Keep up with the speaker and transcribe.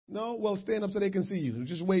No? Well, stand up so they can see you.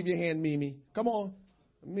 Just wave your hand, Mimi. Come on.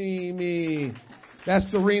 Mimi.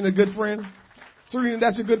 That's Serena, good friend? Serena,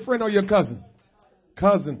 that's your good friend or your cousin?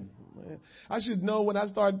 Cousin. I should know when I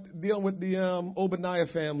start dealing with the Obadiah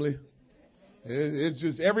family. It's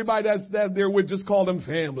just everybody that's there with, just call them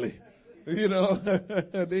family. You know,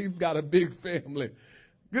 they've got a big family.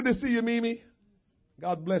 Good to see you, Mimi.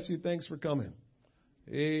 God bless you. Thanks for coming.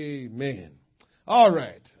 Amen. All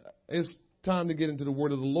right. It's time to get into the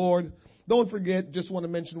word of the Lord. Don't forget, just want to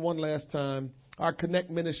mention one last time, our Connect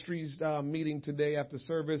Ministries meeting today after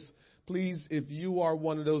service. Please, if you are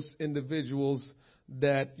one of those individuals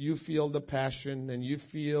that you feel the passion and you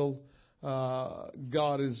feel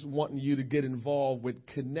God is wanting you to get involved with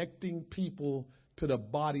connecting people to the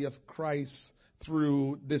body of Christ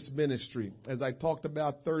through this ministry. As I talked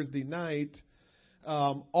about Thursday night,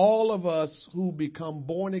 all of us who become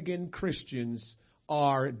born again Christians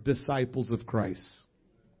are disciples of Christ.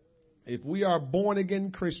 If we are born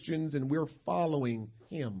again Christians and we're following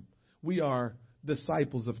him, we are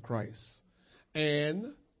disciples of Christ.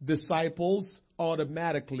 And disciples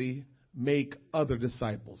automatically make other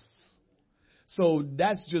disciples. So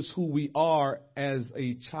that's just who we are as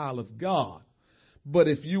a child of God. But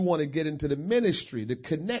if you want to get into the ministry, the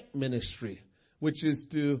Connect ministry, which is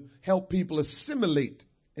to help people assimilate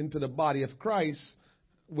into the body of Christ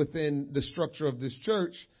within the structure of this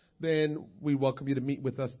church, then we welcome you to meet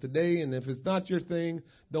with us today. And if it's not your thing,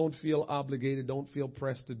 don't feel obligated. Don't feel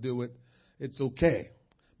pressed to do it. It's okay.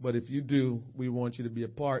 But if you do, we want you to be a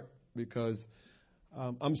part because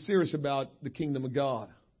I'm serious about the kingdom of God.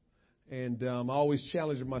 And I always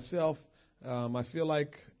challenge myself. I feel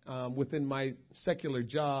like within my secular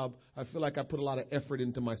job, I feel like I put a lot of effort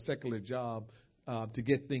into my secular job to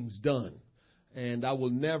get things done. And I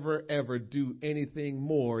will never, ever do anything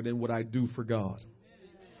more than what I do for God.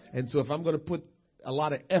 And so if I'm going to put a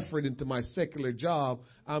lot of effort into my secular job,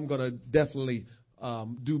 I'm going to definitely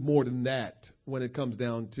do more than that when it comes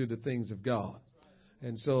down to the things of God.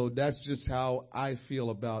 And so that's just how I feel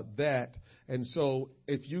about that. And so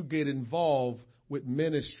if you get involved with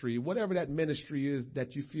ministry, whatever that ministry is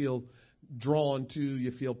that you feel drawn to,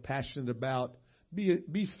 you feel passionate about,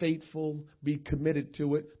 be faithful, be committed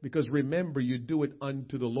to it, because remember, you do it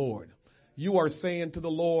unto the Lord. You are saying to the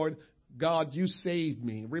Lord, God, you saved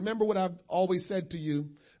me. Remember what I've always said to you,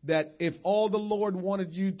 that if all the Lord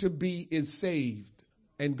wanted you to be is saved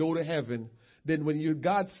and go to heaven, then when you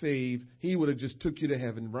got saved, he would have just took you to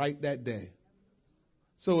heaven right that day.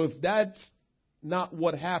 So if that's not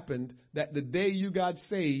what happened, that the day you got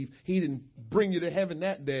saved, he didn't bring you to heaven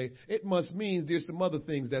that day, it must mean there's some other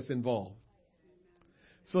things that's involved.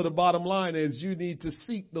 So the bottom line is you need to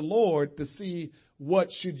seek the Lord to see what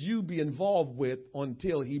should you be involved with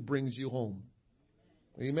until he brings you home.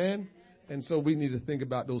 Amen? And so we need to think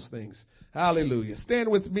about those things. Hallelujah. Stand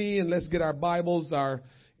with me and let's get our Bibles, our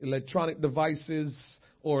electronic devices,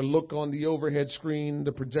 or look on the overhead screen,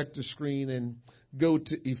 the projector screen, and go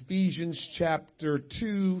to Ephesians chapter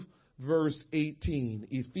 2, verse 18.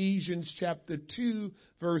 Ephesians chapter 2,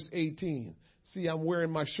 verse 18. See, I'm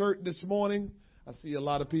wearing my shirt this morning. I see a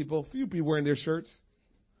lot of people, few people wearing their shirts.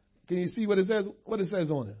 Can you see what it says? What it says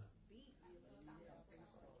on it?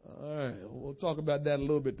 All right, we'll talk about that a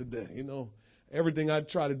little bit today. You know, everything I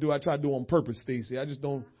try to do on purpose, Stacy. I just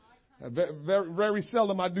don't. Very, very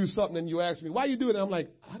seldom I do something and you ask me, why you do it? And I'm like,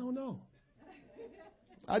 I don't know.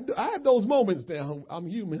 I have those moments now. I'm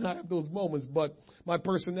human. I have those moments. But my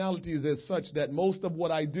personality is as such that most of what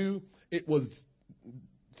I do, it was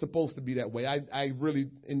supposed to be that way. I really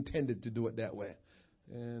intended to do it that way.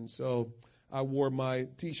 And so I wore my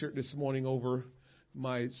T-shirt this morning over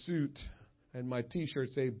my suit, and my T-shirt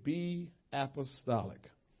say, be apostolic.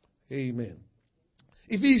 Amen.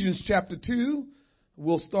 Ephesians chapter 2,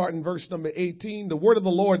 we'll start in verse number 18. The word of the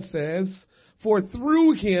Lord says, for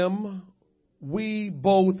through him we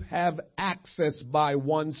both have access by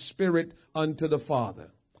one Spirit unto the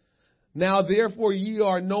Father. Now therefore ye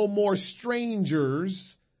are no more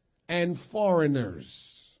strangers and foreigners,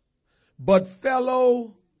 but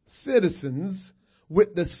fellow citizens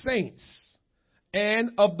with the saints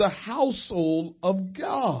and of the household of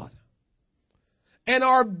God, and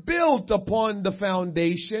are built upon the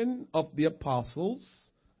foundation of the apostles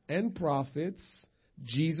and prophets,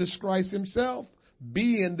 Jesus Christ himself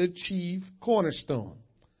being the chief cornerstone,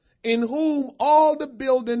 in whom all the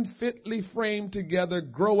building fitly framed together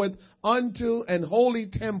groweth unto an holy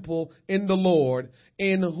temple in the Lord,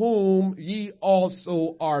 in whom ye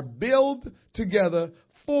also are built together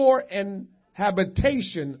for an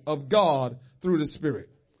habitation of God through the Spirit.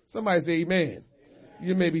 Somebody say amen.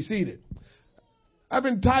 You may be seated. I've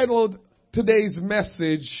entitled today's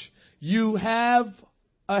message, you have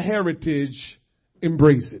a heritage,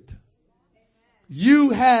 embrace it. You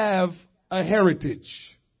have a heritage.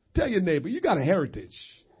 Tell your neighbor, you got a heritage.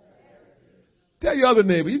 Tell your other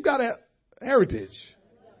neighbor, you've got a heritage.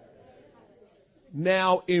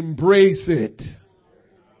 Now embrace it.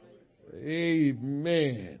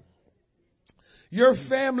 Amen. Your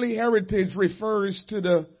family heritage refers to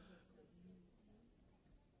the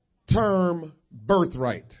term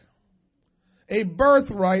birthright. A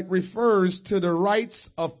birthright refers to the rights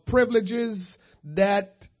of privileges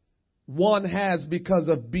that one has because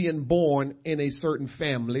of being born in a certain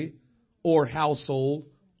family or household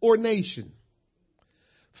or nation.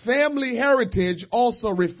 Family heritage also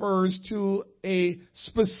refers to a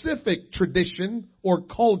specific tradition or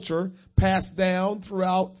culture passed down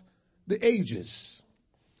throughout the ages.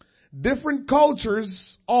 Different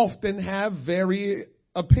cultures often have varied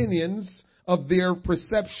opinions of their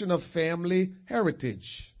perception of family heritage.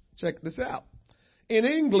 Check this out. In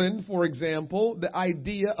England, for example, the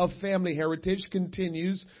idea of family heritage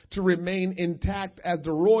continues to remain intact as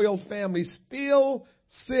the royal family still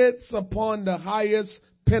sits upon the highest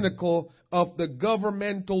pinnacle of the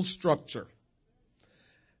governmental structure.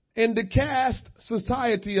 In the caste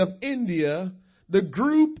society of India, the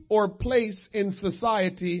group or place in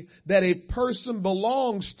society that a person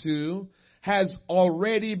belongs to has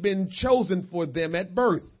already been chosen for them at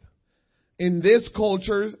birth. In this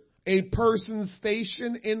culture, a person's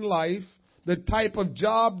station in life, the type of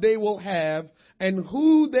job they will have, and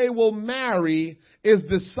who they will marry is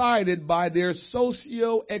decided by their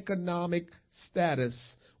socioeconomic status,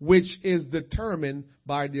 which is determined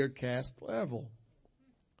by their caste level.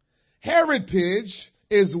 Heritage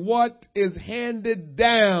is what is handed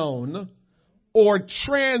down or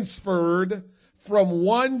transferred from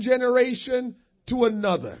one generation to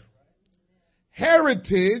another.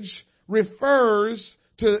 Heritage refers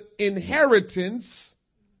to inheritance,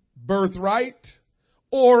 birthright,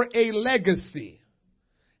 or a legacy.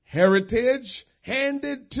 Heritage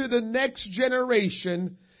handed to the next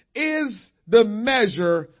generation is the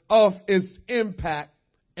measure of its impact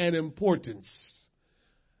and importance.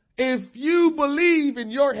 If you believe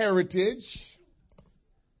in your heritage,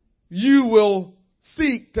 you will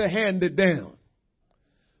seek to hand it down.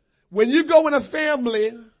 When you go in a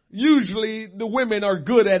family, usually the women are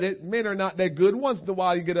good at it. Men are not that good. Once in a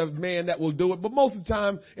while you get a man that will do it. But most of the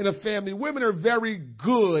time in a family, women are very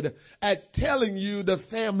good at telling you the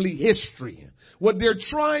family history. What they're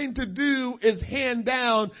trying to do is hand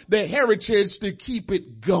down the heritage to keep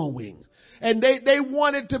it going. And they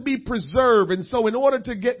want it to be preserved. And so in order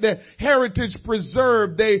to get the heritage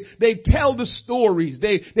preserved, they tell the stories.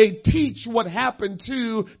 They teach what happened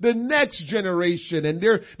to the next generation. And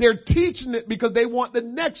they're teaching it because they want the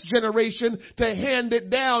next generation to hand it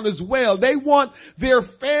down as well. They want their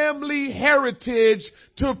family heritage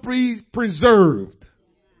to be preserved.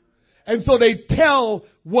 And so they tell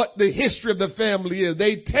what the history of the family is.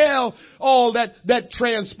 They tell all that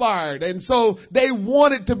transpired. And so they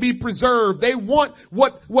want it to be preserved. They want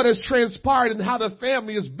what has transpired and how the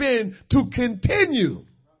family has been to continue.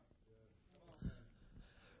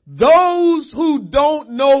 Those who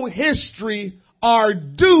don't know history are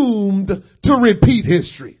doomed to repeat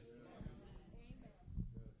history.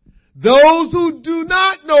 Those who do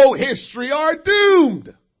not know history are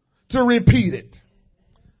doomed to repeat it.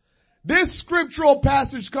 This scriptural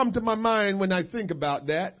passage comes to my mind when I think about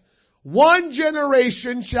that. One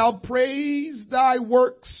generation shall praise thy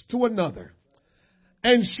works to another,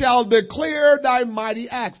 and shall declare thy mighty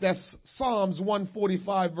acts. That's Psalms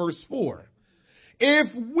 145 verse 4.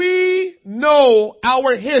 If we know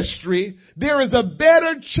our history, there is a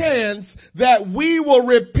better chance that we will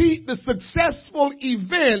repeat the successful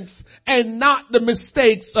events and not the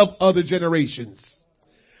mistakes of other generations.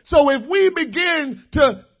 So if we begin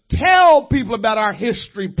to tell people about our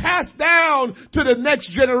history, pass down to the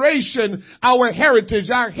next generation our heritage,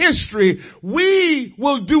 our history, we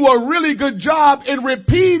will do a really good job in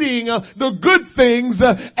repeating the good things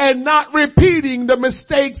and not repeating the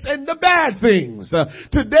mistakes and the bad things.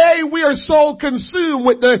 Today we are so consumed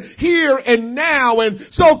with the here and now and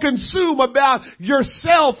so consumed about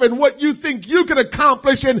yourself and what you think you can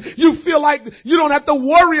accomplish, and you feel like you don't have to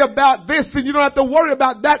worry about this and you don't have to worry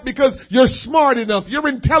about that because you're smart enough, you're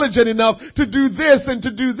intelligent intelligent enough to do this and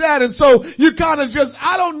to do that. And so you kind of just,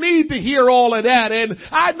 I don't need to hear all of that. And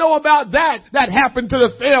I know about that happened to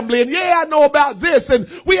the family. And yeah, I know about this. And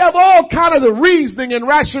we have all kind of the reasoning and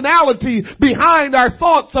rationality behind our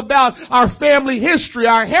thoughts about our family history,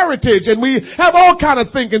 our heritage. And we have all kind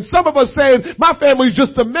of thinking. Some of us saying, my family's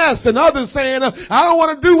just a mess. And others saying, I don't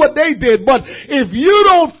want to do what they did. But if you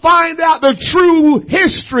don't find out the true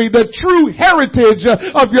history, the true heritage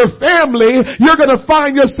of your family, you're going to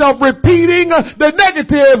find yourself repeating the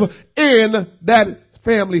negative in that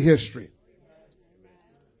family history.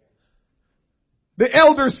 The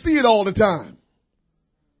elders see it all the time.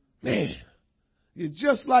 Man, you're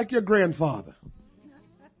just like your grandfather.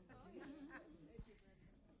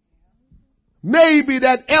 Maybe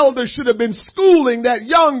that elder should have been schooling that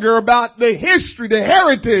younger about the history, the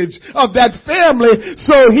heritage of that family,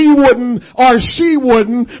 so he wouldn't or she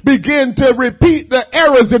wouldn't begin to repeat the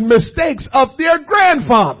errors and mistakes of their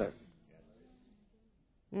grandfather.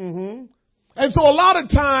 And so a lot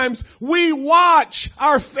of times we watch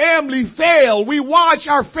our family fail. We watch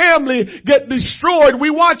our family get destroyed.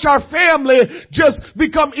 We watch our family just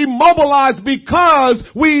become immobilized because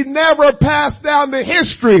we never passed down the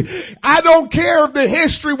history. I don't care if the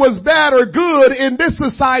history was bad or good in this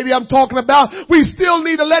society I'm talking about. We still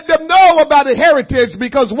need to let them know about the heritage,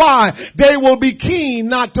 because why? They will be keen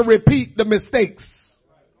not to repeat the mistakes.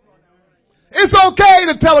 It's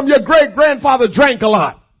okay to tell them your great grandfather drank a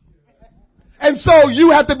lot. And so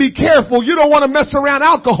you have to be careful. You don't want to mess around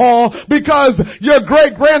alcohol because your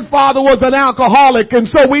great grandfather was an alcoholic. And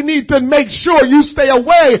so we need to make sure you stay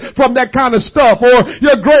away from that kind of stuff. Or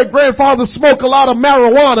your great grandfather smoked a lot of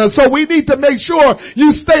marijuana. So we need to make sure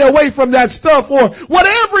you stay away from that stuff. Or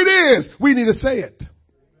whatever it is, we need to say it.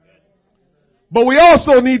 But we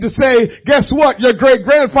also need to say, guess what? Your great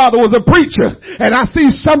grandfather was a preacher, and I see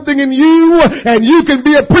something in you, and you can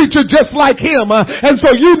be a preacher just like him. And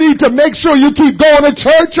so you need to make sure you keep going to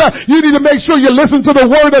church. You need to make sure you listen to the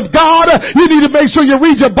word of God. You need to make sure you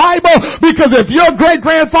read your Bible, because if your great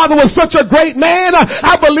grandfather was such a great man,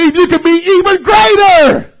 I believe you can be even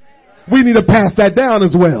greater. We need to pass that down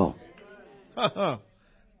as well.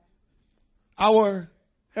 Our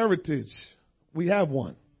heritage, we have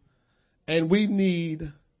one. And we need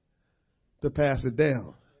to pass it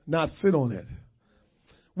down, not sit on it.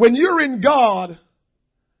 When you're in God,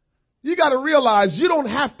 you got to realize you don't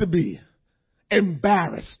have to be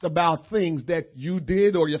embarrassed about things that you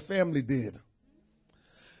did or your family did.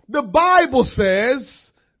 The Bible says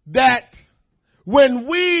that when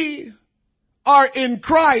we are in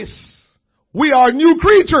Christ, we are new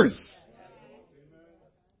creatures.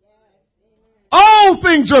 All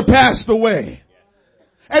things are passed away.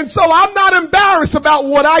 And so I'm not embarrassed about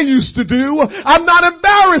what I used to do. I'm not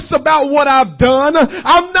embarrassed about what I've done.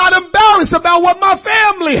 I'm not embarrassed about what my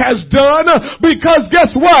family has done, because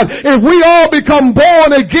guess what? If we all become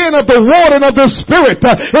born again of the water and of the Spirit,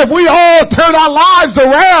 if we all turn our lives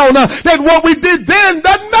around, then what we did then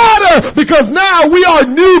doesn't matter, because now we are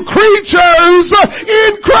new creatures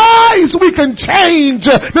in Christ. We can change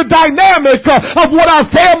the dynamic of what our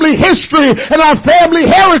family history and our family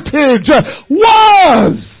heritage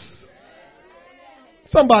was.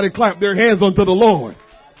 Somebody clap their hands unto the Lord.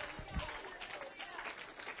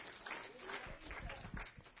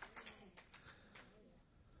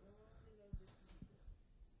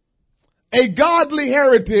 A godly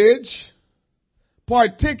heritage,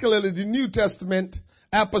 particularly the New Testament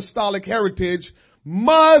apostolic heritage,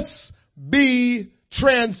 must be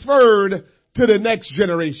transferred to the next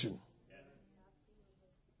generation.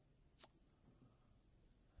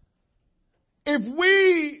 If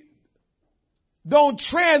we don't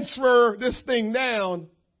transfer this thing down,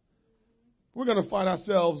 we're going to find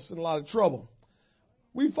ourselves in a lot of trouble.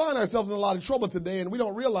 We find ourselves in a lot of trouble today, and we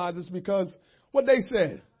don't realize it's because what they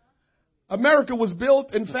said. America was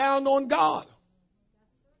built and found on God.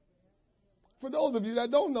 For those of you that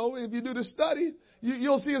don't know, if you do the study,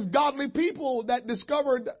 you'll see it's godly people that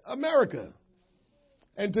discovered America.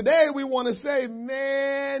 And today we want to say,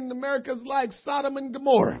 man, America's like Sodom and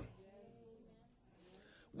Gomorrah.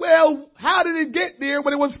 Well, how did it get there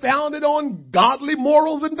when it was founded on godly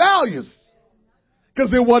morals and values?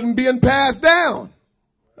 Because it wasn't being passed down.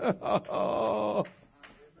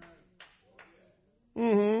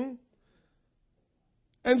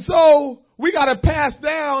 And so we got to pass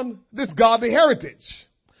down this godly heritage.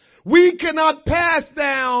 We cannot pass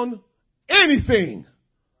down anything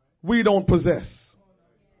we don't possess.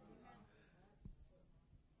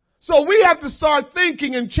 So we have to start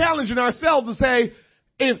thinking and challenging ourselves to say,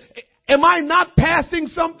 if Am I not passing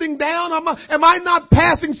something down? Am I not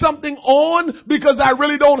passing something on because I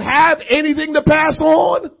really don't have anything to pass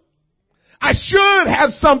on? I should have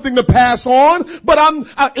something to pass on, but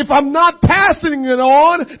if I'm not passing it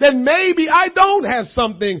on, then maybe I don't have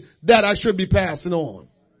something that I should be passing on.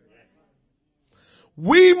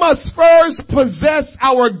 We must first possess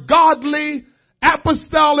our godly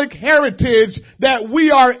apostolic heritage that we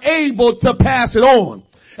are able to pass it on.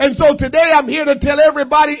 And so today I'm here to tell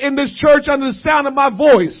everybody in this church under the sound of my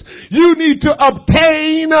voice, you need to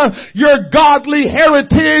obtain your godly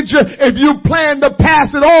heritage if you plan to pass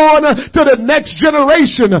it on to the next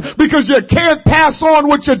generation, because you can't pass on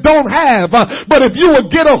what you don't have. But if you will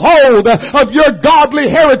get a hold of your godly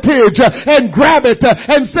heritage and grab it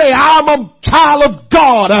and say, I'm a child of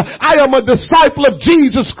God, I am a disciple of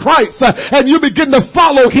Jesus Christ, and you begin to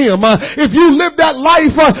follow him. If you live that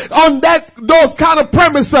life on those kind of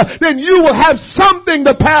premises, then you will have something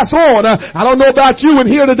to pass on. I don't know about you in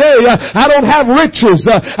here today. I don't have riches.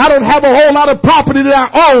 I don't have a whole lot of property that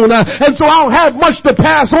I own. And so I don't have much to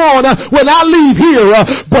pass on when I leave here.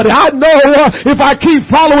 But I know if I keep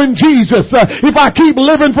following Jesus, if I keep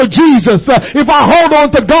living for Jesus, if I hold on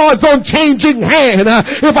to God's unchanging hand,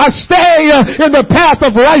 if I stay in the path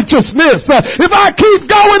of righteousness, if I keep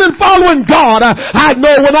going and following God, I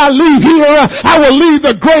know when I leave here, I will leave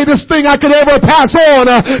the greatest thing I could ever pass on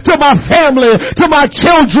to my family, to my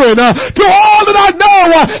children, to all that I know.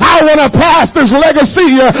 I want to pass this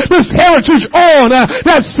legacy, this heritage on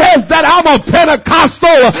that says that I'm a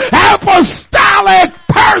Pentecostal, apostolic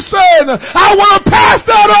person. I want to pass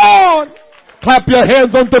that on. Clap your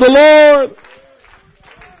hands unto the Lord.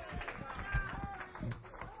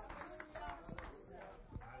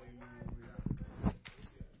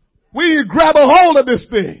 We grab a hold of this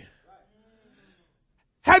thing.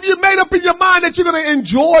 Have you made up in your mind that you're going to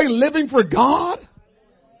enjoy living for God?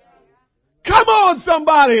 Come on,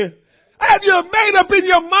 somebody. Have you made up in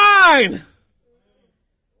your mind?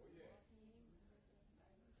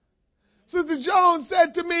 Sister Jones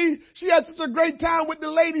said to me, she had such a great time with the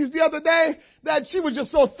ladies the other day that she was just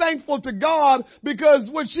so thankful to God because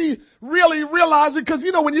what she really realized, because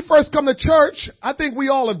you know when you first come to church, I think we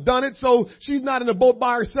all have done it, so she's not in the boat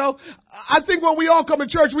by herself. I think when we all come to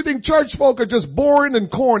church, we think church folk are just boring and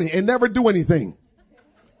corny and never do anything.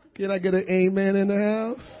 Can I get an amen in the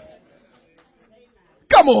house?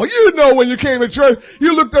 Come on, you know when you came to church,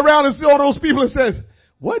 you looked around and saw those people and said,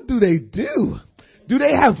 what do they do? Do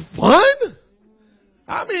they have fun?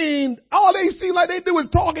 I mean, all they seem like they do is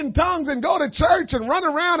talk in tongues and go to church and run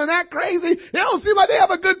around and act crazy. They don't seem like they have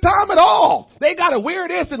a good time at all. They got to wear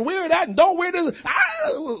this and wear that and don't wear this.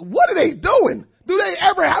 What are they doing? Do they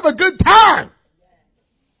ever have a good time?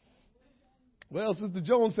 Well, Sister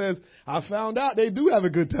Jones says, I found out they do have a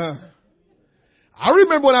good time. I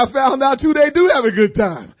remember when I found out too, they do have a good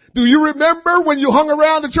time. Do you remember when you hung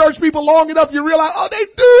around the church people long enough, you realize, oh, they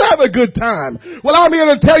do have a good time. Well, I'm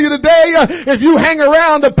here to tell you today, if you hang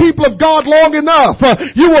around the people of God long enough,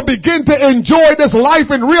 you will begin to enjoy this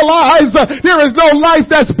life and realize there is no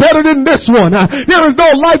life that's better than this one. There is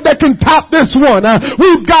no life that can top this one.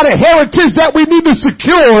 We've got a heritage that we need to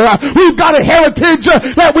secure. We've got a heritage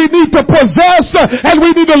that we need to possess, and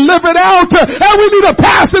we need to live it out, and we need to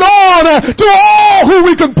pass it on to all who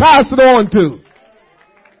we can pass it on to.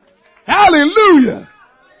 Hallelujah.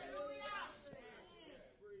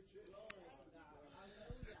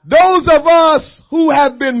 Those of us who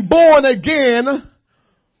have been born again,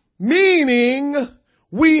 meaning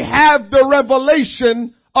we have the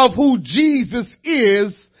revelation of who Jesus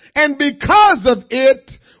is, and because of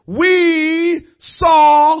it, we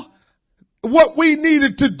saw what we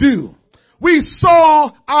needed to do. We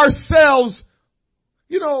saw ourselves,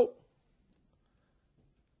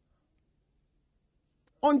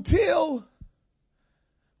 until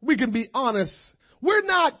we can be honest, we're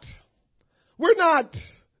not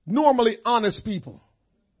normally honest people.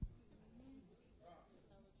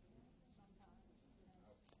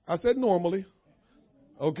 I said normally.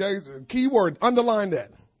 Okay, key word, underline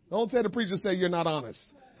that. Don't say the preacher say you're not honest.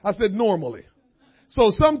 I said normally.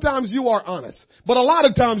 So sometimes you are honest, but a lot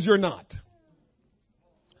of times you're not.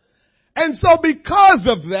 And so because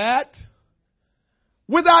of that,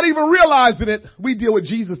 without even realizing it, we deal with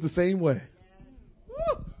Jesus the same way.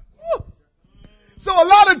 So a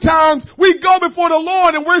lot of times we go before the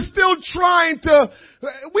Lord and we're still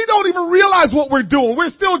we don't even realize what we're doing. We're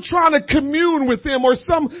still trying to commune with Him or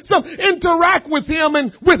some interact with Him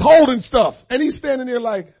and withholding stuff. And He's standing there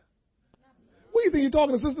like, what do you think you're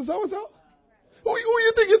talking to, Sister So-and-so? Who do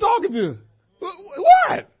you think you're talking to?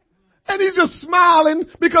 What? And He's just smiling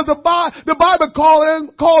because the Bible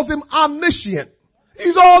calls Him omniscient.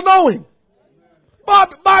 He's all knowing.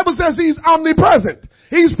 Bible says he's omnipresent.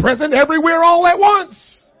 He's present everywhere all at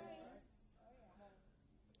once.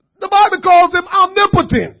 The Bible calls him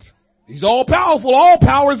omnipotent. He's all powerful. All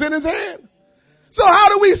power is in his hand. So how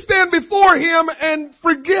do we stand before him and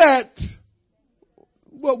forget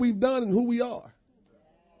what we've done and who we are?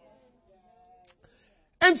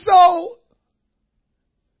 And so,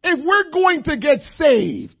 if we're going to get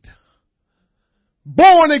saved,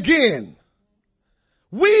 born again,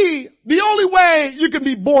 the only way you can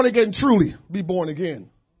be born again, truly be born again,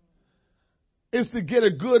 is to get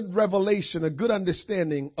a good revelation, a good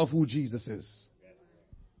understanding of who Jesus is.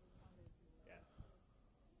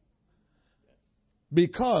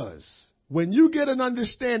 Because when you get an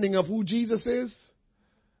understanding of who Jesus is,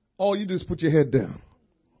 all you do is put your head down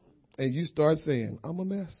and you start saying, I'm a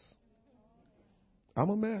mess. I'm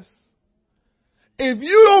a mess. If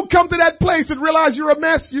you don't come to that place and realize you're a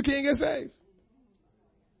mess, you can't get saved.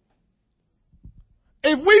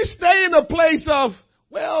 If we stay in a place of,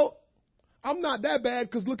 well, I'm not that bad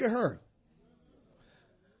because look at her.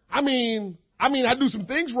 I mean, I do some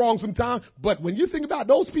things wrong sometimes, but when you think about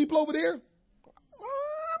those people over there,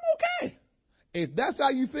 I'm okay. If that's how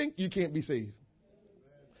you think, you can't be saved.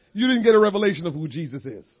 You didn't get a revelation of who Jesus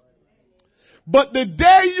is. But the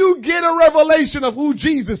day you get a revelation of who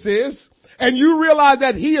Jesus is, and you realize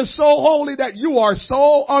that he is so holy that you are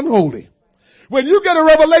so unholy. When you get a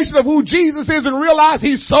revelation of who Jesus is and realize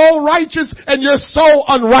he's so righteous and you're so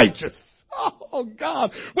unrighteous. Oh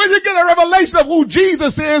God. When you get a revelation of who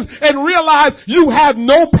Jesus is and realize you have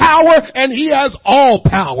no power and he has all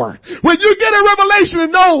power. When you get a revelation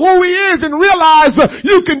and know who he is and realize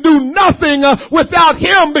you can do nothing without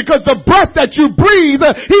him because the breath that you breathe,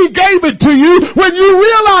 he gave it to you. When you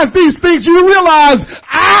realize these things, you realize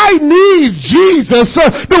I need Jesus,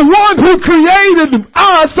 the one who created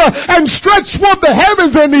us and stretched forth the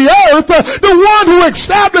heavens and the earth, the one who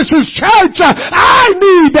established his church. I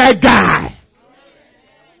need that guy.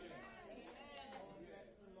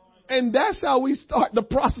 And that's how we start the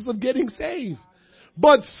process of getting saved.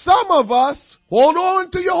 But some of us, hold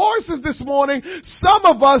on to your horses this morning. Some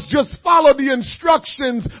of us just follow the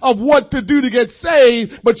instructions of what to do to get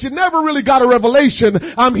saved, but you never really got a revelation.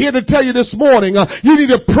 I'm here to tell you this morning, you need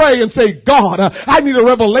to pray and say, God, I need a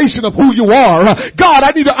revelation of who you are. God,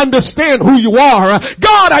 I need to understand who you are.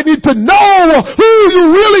 God, I need to know who you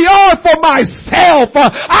really are for myself.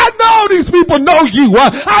 I know these people know you.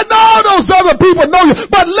 I know those other people know you,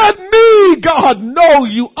 but let me, God, know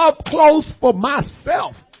you up close for myself.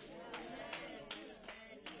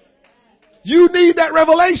 You need that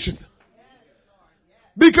revelation.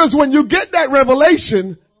 Because when you get that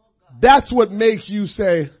revelation, that's what makes you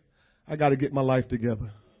say, I got to get my life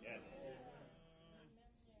together.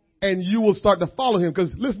 And you will start to follow him.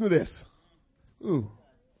 Because listen to this. Ooh,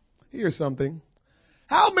 here's something.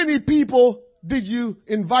 How many people did you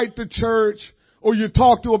invite to church or you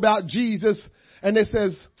talk to about Jesus and they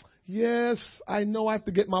says, yes, I know I have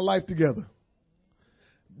to get my life together.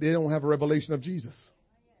 They don't have a revelation of Jesus.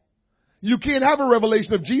 You can't have a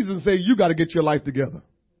revelation of Jesus and say, you got to get your life together.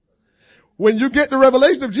 When you get the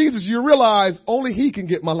revelation of Jesus, you realize only he can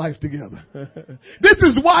get my life together. This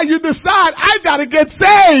is why you decide I got to get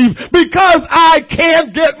saved because I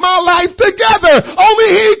can't get my life together. Only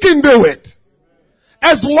he can do it.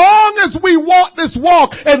 As long as we walk this walk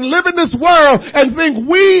and live in this world and think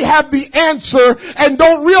we have the answer and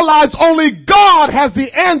don't realize only God has the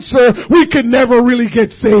answer, we can never really get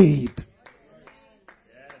saved.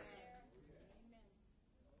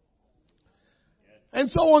 And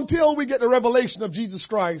so until we get the revelation of Jesus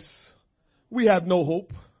Christ, we have no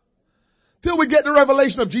hope. Till we get the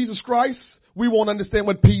revelation of Jesus Christ, we won't understand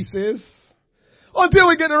what peace is. Until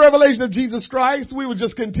we get the revelation of Jesus Christ, we will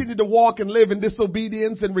just continue to walk and live in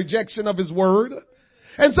disobedience and rejection of his word.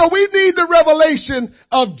 And so we need the revelation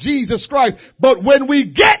of Jesus Christ. But when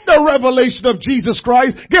we get the revelation of Jesus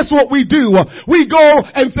Christ, guess what we do? We go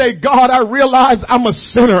and say, God, I realize I'm a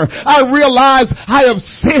sinner. I realize I have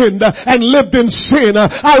sinned and lived in sin.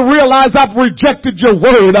 I realize I've rejected your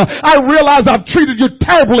word. I realize I've treated you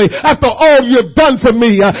terribly after all you've done for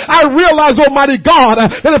me. I realize, Almighty God,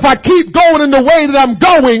 that if I keep going in the way that I'm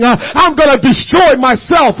going, I'm going to destroy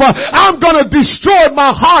myself. I'm going to destroy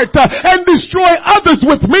my heart and destroy others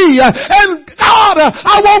with me. And God,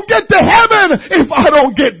 I won't get to heaven if I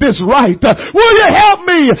don't get this right. Will you help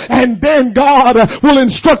me? And then God will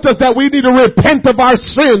instruct us that we need to repent of our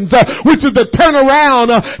sins, which is to turn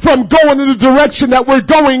around from going in the direction that we're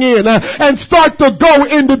going in and start to go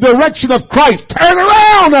in the direction of Christ. Turn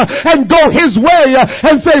around and go His way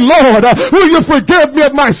and say, Lord, will you forgive me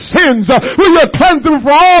of my sins? Will you cleanse me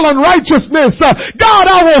from all unrighteousness? God,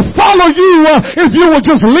 I will follow you if you will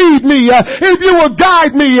just lead me, if you will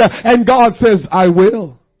guide me. And God says, I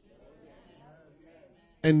will.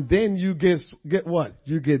 And then you get what?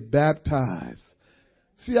 You get baptized.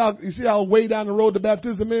 You see how way down the road the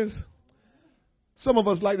baptism is? Some of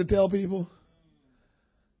us like to tell people,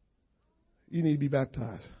 you need to be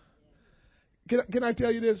baptized. Can I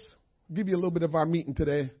tell you this? Give you a little bit of our meeting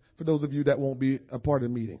today for those of you that won't be a part of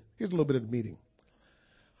the meeting. Here's a little bit of the meeting.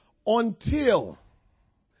 Until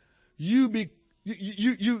you get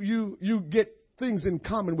things in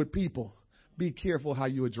common with people, be careful how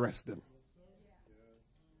you address them.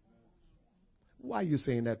 Why are you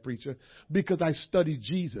saying that, preacher? Because I studied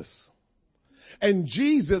Jesus. And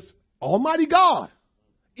Jesus, Almighty God,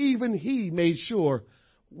 even He made sure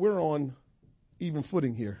we're on even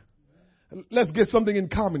footing here. Let's get something in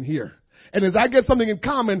common here. And as I get something in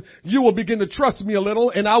common, you will begin to trust me a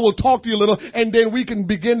little, and I will talk to you a little, and then we can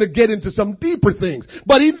begin to get into some deeper things.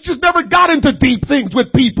 But He just never got into deep things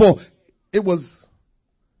with people. It was,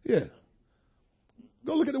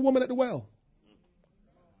 Go look at the woman at the well.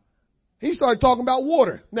 He started talking about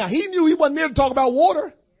water. Now, He knew He wasn't there to talk about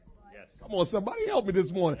water. Come on, somebody help me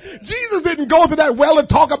this morning. Jesus didn't go to that well and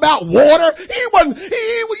talk about water. He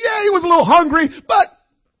was a little hungry, but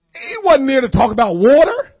He wasn't there to talk about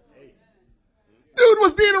water. Dude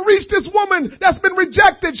was there to reach this woman that's been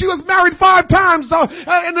rejected. She was married 5 times,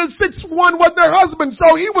 and the 6th one wasn't her husband.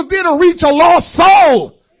 So He was there to reach a lost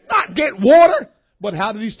soul, not get water. But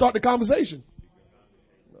how did He start the conversation?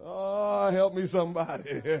 Oh, help me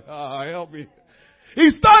somebody. Oh, help me. He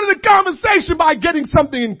started the conversation by getting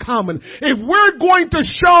something in common. If we're going to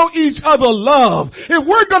show each other love, if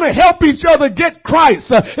we're going to help each other get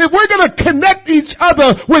Christ, if we're going to connect each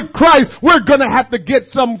other with Christ, we're going to have to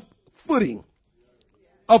get some footing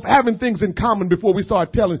of having things in common before we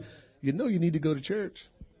start telling, you need to go to church.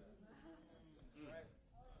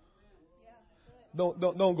 Don't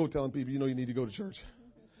go telling people, you need to go to church.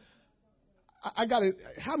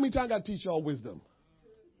 How many times I got to teach y'all wisdom?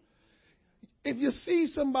 If you see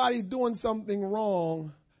somebody doing something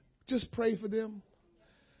wrong, just pray for them.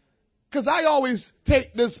 Because I always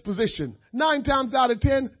take this position. 9 times out of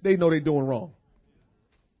 10, they know they're doing wrong.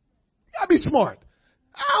 You gotta be smart.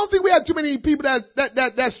 I don't think we have too many people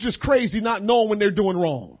that's just crazy not knowing when they're doing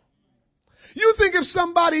wrong. You think if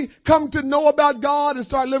somebody come to know about God and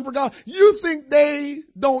start living for God, you think they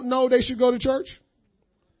don't know they should go to church?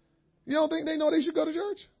 You don't think they know they should go to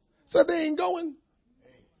church? So if they ain't going,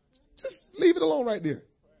 just leave it alone right there.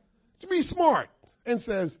 To be smart and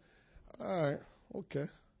says, all right, okay.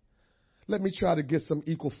 Let me try to get some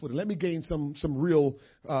equal footing. Let me gain some real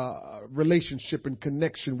relationship and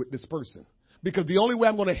connection with this person. Because the only way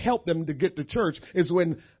I'm going to help them to get to church is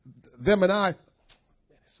when them and I,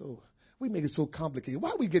 so we make it so complicated.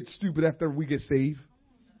 Why do we get stupid after we get saved?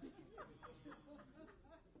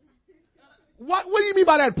 What do you mean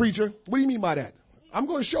by that, preacher? What do you mean by that? I'm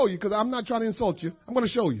going to show you because I'm not trying to insult you. I'm going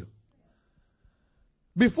to show you.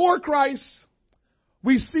 Before Christ,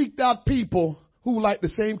 we seeked out people who liked the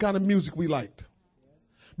same kind of music we liked.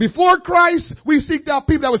 Before Christ, we seeked out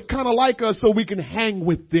people that was kind of like us so we can hang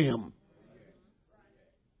with them.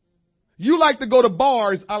 You like to go to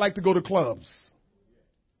bars, I like to go to clubs.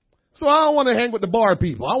 So I don't want to hang with the bar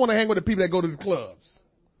people. I want to hang with the people that go to the clubs.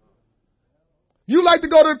 You like to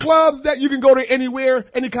go to the clubs that you can go to anywhere,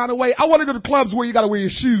 any kind of way. I want to go to clubs where you got to wear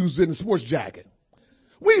your shoes and a sports jacket.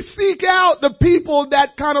 We seek out the people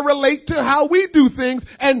that kind of relate to how we do things.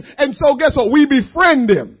 And so guess what? We befriend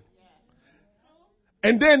them.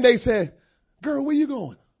 And then they say, girl, where you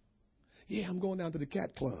going? Yeah, I'm going down to the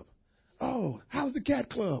cat club. Oh, how's the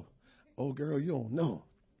cat club? Oh, girl, you don't know.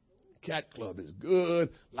 Cat club is good.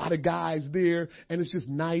 A lot of guys there. And it's just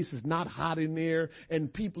nice. It's not hot in there.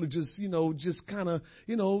 And people are just, just kind of,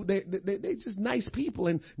 they just nice people.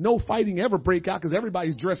 And no fighting ever break out because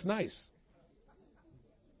everybody's dressed nice.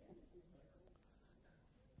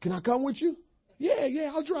 Can I come with you?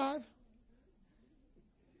 Yeah, I'll drive.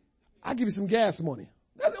 I'll give you some gas money.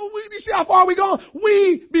 You see how far we gone?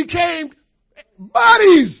 We became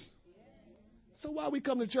buddies. So why we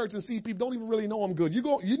come to church and see people don't even really know I'm good? You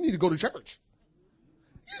need to go to church.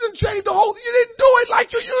 You didn't change you didn't do it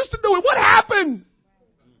like you used to do it. What happened?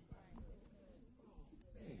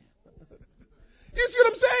 You see what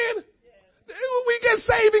I'm saying?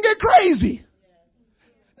 crazy.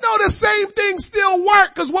 No, the same things still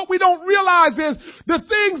work, because what we don't realize is the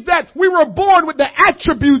things that we were born with, the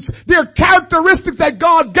attributes, they're characteristics that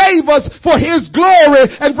God gave us for His glory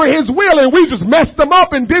and for His will, and we just messed them up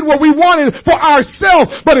and did what we wanted for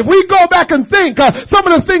ourselves. But if we go back and think, some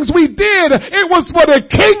of the things we did, it was for the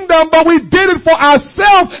kingdom, but we did it for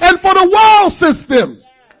ourselves and for the world system.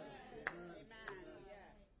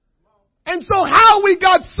 And so how we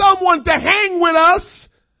got someone to hang with us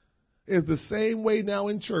is the same way now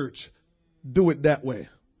in church. Do it that way.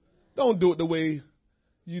 Don't do it the way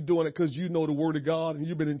you're doing it because you know the Word of God and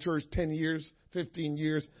you've been in church 10 years, 15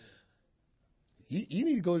 years. You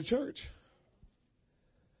need to go to church.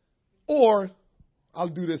 Or, I'll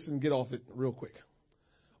do this and get off it real quick.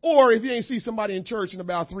 Or if you ain't see somebody in church in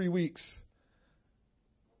about 3 weeks,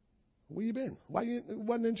 where you been? Why you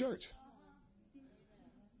wasn't in church?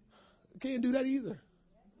 Can't do that either.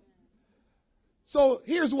 So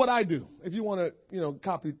here's what I do. If you want to,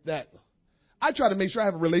 copy that. I try to make sure I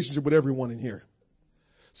have a relationship with everyone in here.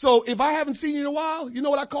 So if I haven't seen you in a while, you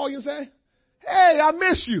know what I call you and say? Hey, I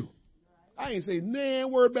miss you. I ain't say,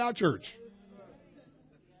 man, word about church.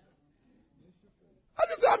 I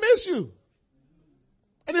just say, I miss you.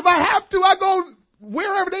 And if I have to, I go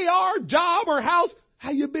wherever they are, job or house. How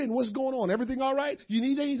you been? What's going on? Everything all right? You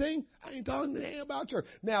need anything? I ain't talking anything about church.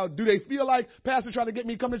 Now, do they feel like Pastor trying to get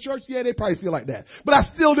me to come to church? Yeah, they probably feel like that. But I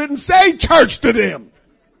still didn't say church to them.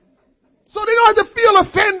 So they don't have to feel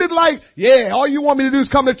offended like, yeah, all you want me to do is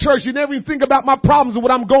come to church. You never even think about my problems and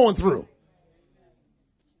what I'm going through.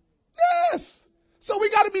 Yes. So we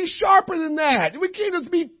got to be sharper than that. We can't just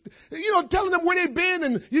be, telling them where they've been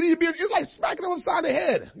and you need to be, it's like smacking them upside the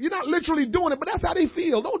head. You're not literally doing it, but that's how they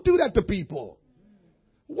feel. Don't do that to people.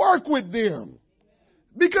 Work with them.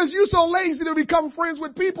 Because you're so lazy to become friends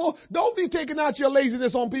with people, don't be taking out your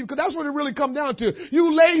laziness on people, because that's what it really comes down to.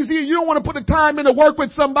 You lazy, you don't want to put the time in to work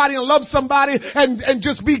with somebody and love somebody and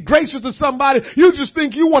just be gracious to somebody. You just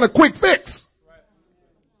think you want a quick fix.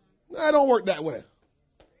 Nah, it don't work that way.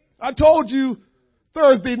 I told you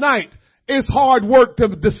Thursday night, it's hard work to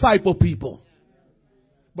disciple people.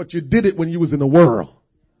 But you did it when you was in the world.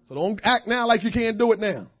 So don't act now like you can't do it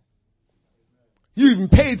now. You even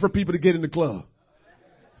paid for people to get in the club.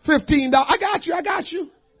 $15. I got you.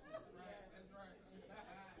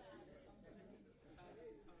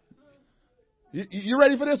 You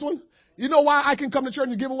ready for this one? You know why I can come to church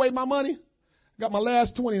and give away my money? Got my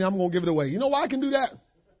last 20 and I'm going to give it away. You know why I can do that?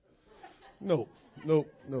 No.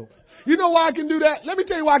 You know why I can do that? Let me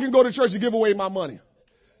tell you why I can go to church and give away my money.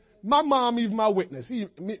 My mom, even my witness.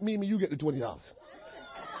 Mimi, you get the $20.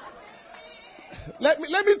 Let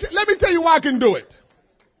me tell you why I can do it.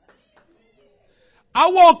 I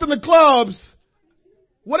walked in the clubs.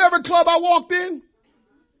 Whatever club I walked in,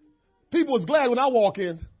 people was glad when I walk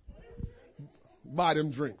in. Buy them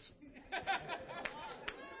drinks.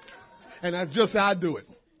 And that's just how I do it.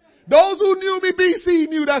 Those who knew me, BC,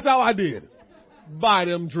 knew that's how I did. Buy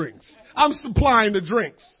them drinks. I'm supplying the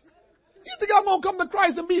drinks. You think I'm going to come to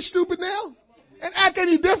Christ and be stupid now? And act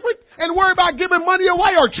any different? And worry about giving money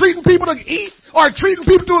away or treating people to eat or treating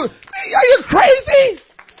people to... Are you crazy?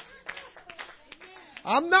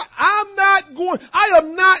 I am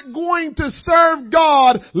not going to serve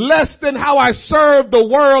God less than how I serve the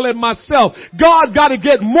world and myself. God got to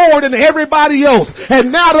get more than everybody else.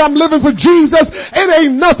 And now that I'm living for Jesus, it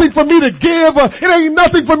ain't nothing for me to give. It ain't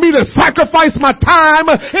nothing for me to sacrifice my time.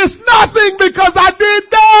 It's nothing because I did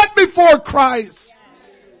that before Christ.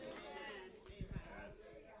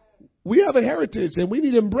 We have a heritage and we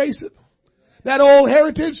need to embrace it. That old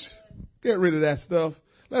heritage, get rid of that stuff.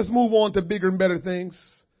 Let's move on to bigger and better things.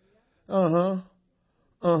 Our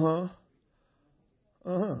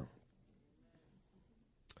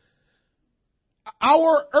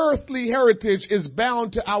earthly heritage is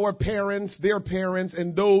bound to our parents, their parents,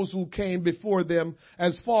 and those who came before them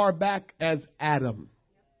as far back as Adam.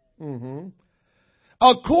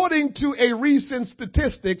 According to a recent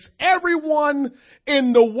statistics, everyone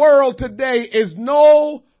in the world today is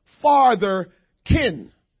no farther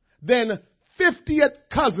kin than 50th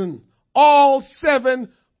cousin. All 7+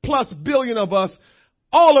 billion of us,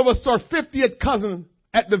 all of us are 50th cousin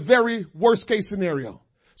at the very worst case scenario.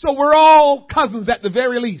 So we're all cousins at the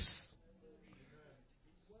very least.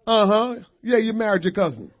 Yeah, you married your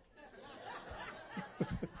cousin.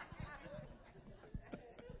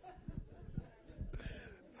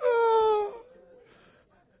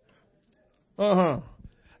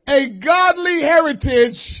 A godly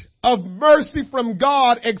heritage of mercy from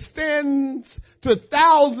God extends to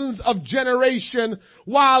thousands of generation,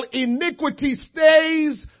 while iniquity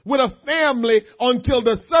stays with a family until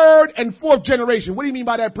the third and fourth generation. What do you mean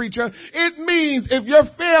by that, preacher? It means if your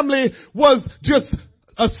family was just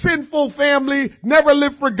a sinful family, never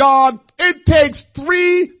lived for God, it takes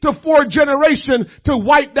 3 to 4 generations to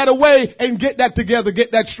wipe that away and get that together,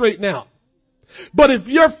 get that straightened out. But if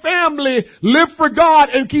your family live for God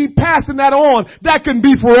and keep passing that on, that can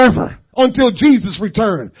be forever. Until Jesus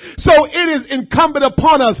returns. So it is incumbent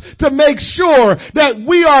upon us to make sure that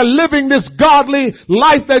we are living this godly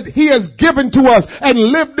life that He has given to us and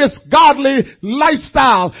live this godly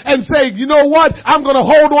lifestyle and say, you know what? I'm going to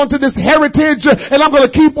hold on to this heritage and I'm going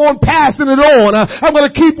to keep on passing it on. I'm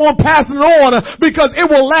going to keep on passing it on because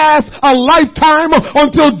it will last a lifetime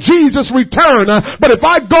until Jesus returns. But if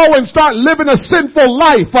I go and start living a sinful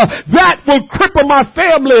life, that will cripple my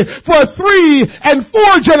family for 3 and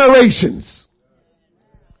 4 generations.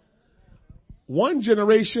 One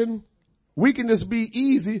generation, we can just be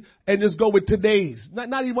easy and just go with today's.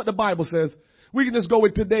 Not even what the Bible says. We can just go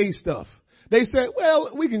with today's stuff. They say,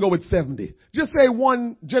 well, we can go with 70. Just say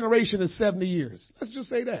one generation is 70 years. Let's just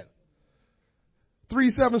say that. 3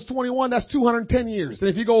 7 is 21. That's 210 years. And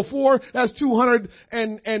if you go 4, that's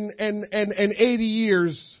 280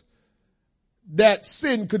 years that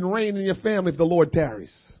sin could reign in your family if the Lord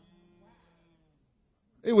tarries.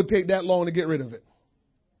 It would take that long to get rid of it.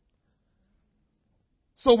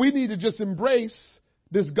 So we need to just embrace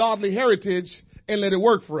this godly heritage and let it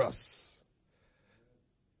work for us.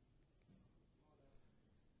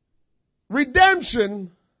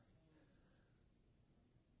 Redemption.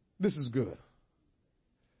 This is good.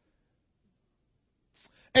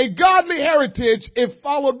 A godly heritage, if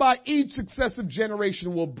followed by each successive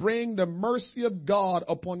generation, will bring the mercy of God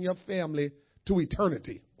upon your family to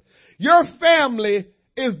eternity. Your family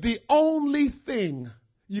is the only thing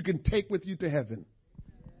you can take with you to heaven.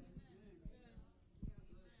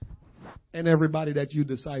 And everybody that you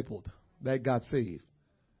discipled that got saved.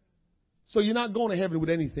 So you're not going to heaven with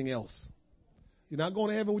anything else. You're not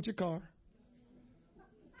going to heaven with your car.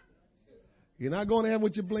 You're not going to heaven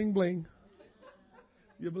with your bling bling.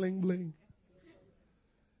 Your bling bling.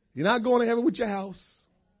 You're not going to heaven with your house.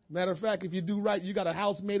 Matter of fact, if you do right, you got a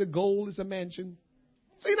house made of gold. It's a mansion.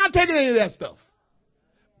 So you're not taking any of that stuff.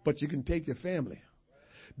 But you can take your family.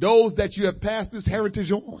 Those that you have passed this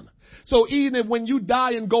heritage on. So even if when you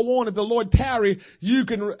die and go on, if the Lord tarry, you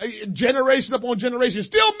can, generation upon generation,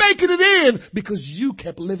 still making it in because you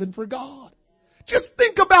kept living for God. Just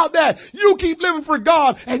think about that. You keep living for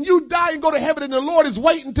God and you die and go to heaven and the Lord is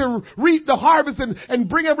waiting to reap the harvest and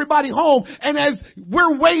bring everybody home. And as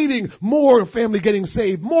we're waiting, more family getting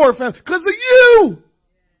saved, more family because of you.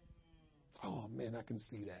 Oh man, I can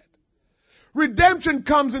see that. Redemption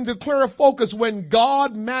comes into clearer focus when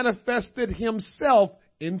God manifested Himself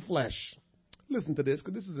in flesh. Listen to this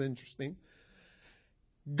because this is interesting.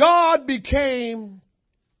 God became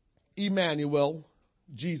Emmanuel,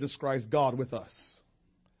 Jesus Christ, God with us.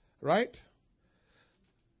 Right?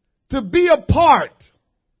 To be a part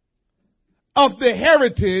of the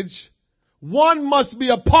heritage, one must be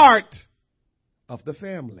a part of the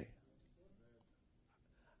family.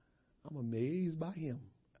 I'm amazed by Him.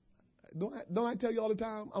 Don't I tell you all the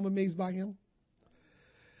time, I'm amazed by Him?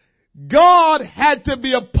 God had to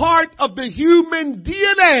be a part of the human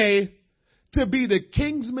DNA to be the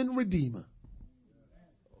Kingsman Redeemer.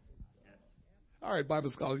 All right,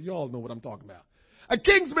 Bible scholars, you all know what I'm talking about. A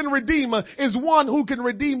Kingsman Redeemer is one who can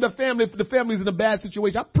redeem the family if the family's in a bad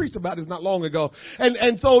situation. I preached about this not long ago.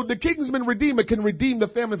 And so the Kingsman Redeemer can redeem the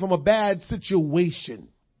family from a bad situation.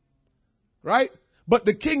 Right? But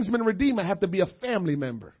the Kingsman Redeemer have to be a family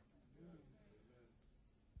member.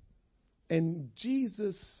 And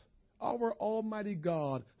Jesus, our Almighty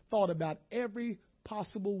God, thought about every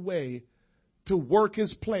possible way to work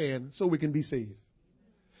His plan so we can be saved.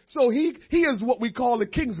 So he is what we call the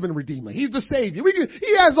Kingsman Redeemer. He's the Savior.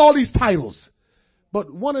 He has all these titles.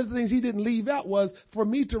 But one of the things He didn't leave out was for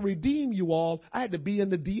me to redeem you all, I had to be in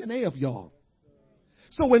the DNA of y'all.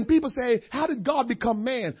 So when people say, how did God become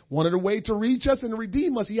man? One of the ways to reach us and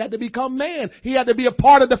redeem us, He had to become man. He had to be a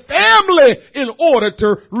part of the family in order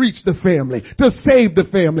to reach the family, to save the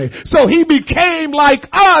family. So He became like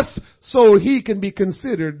us so He can be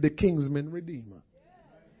considered the Kingsman Redeemer.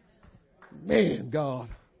 Man, God,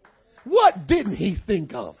 what didn't He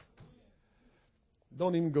think of?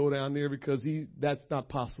 Don't even go down there because that's not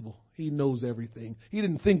possible. He knows everything. He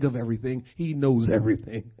didn't think of everything. He knows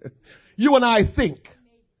everything. You and I think.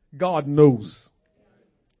 God knows.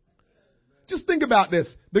 Just think about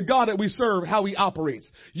this. The God that we serve, how He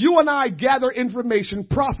operates. You and I gather information,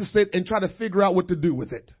 process it, and try to figure out what to do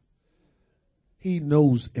with it. He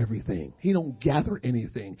knows everything. He don't gather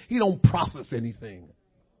anything. He don't process anything.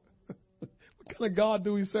 What kind of God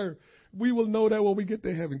do we serve? We will know that when we get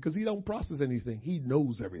to heaven because he don't process anything. He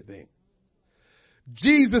knows everything.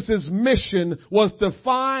 Jesus' mission was to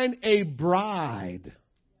find a bride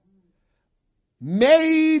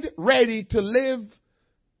made ready to live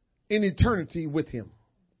in eternity with him.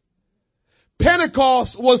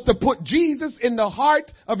 Pentecost was to put Jesus in the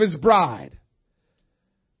heart of his bride.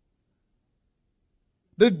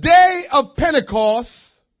 The day of Pentecost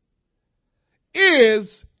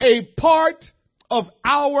is a part of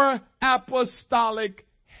our apostolic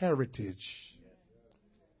heritage.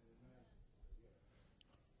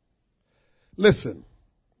 Listen,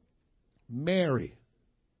 Mary.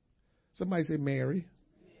 Somebody say Mary.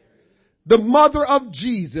 The mother of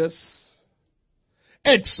Jesus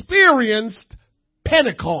experienced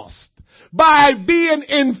Pentecost by being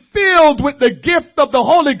infilled with the gift of the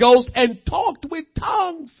Holy Ghost and talked with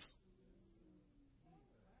tongues.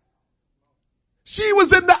 She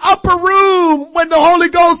was in the upper room when the Holy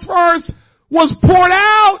Ghost first was poured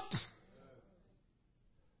out.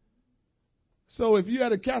 So if you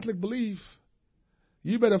had a Catholic belief,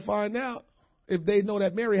 you better find out if they know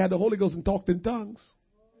that Mary had the Holy Ghost and talked in tongues.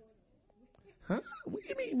 Huh? What do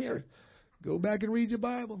you mean, Mary? Go back and read your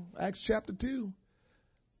Bible. Acts chapter 2.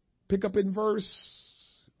 Pick up in verse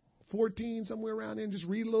 14, somewhere around there, and just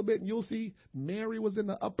read a little bit, and you'll see Mary was in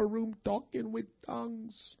the upper room talking with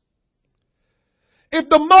tongues. If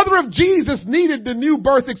the mother of Jesus needed the new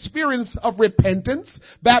birth experience of repentance,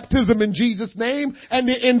 baptism in Jesus' name, and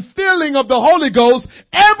the infilling of the Holy Ghost,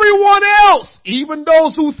 everyone else, even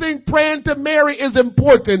those who think praying to Mary is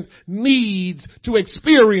important, needs to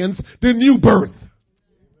experience the new birth.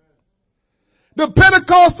 The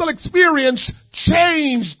Pentecostal experience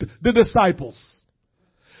changed the disciples.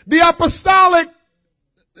 The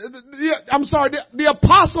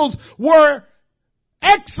apostles were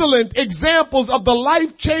excellent examples of the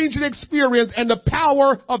life-changing experience and the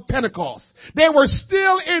power of Pentecost. They were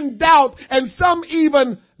still in doubt, and some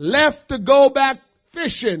even left to go back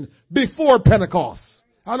fishing before Pentecost.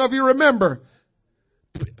 I don't know if you remember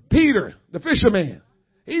Peter, the fisherman.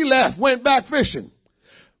 He left, went back fishing.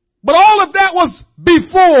 But all of that was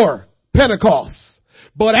before Pentecost.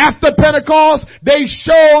 But after Pentecost, they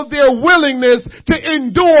showed their willingness to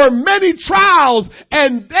endure many trials,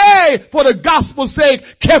 and they, for the gospel's sake,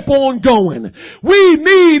 kept on going. We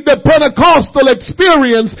need the Pentecostal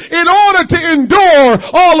experience in order to endure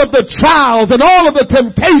all of the trials and all of the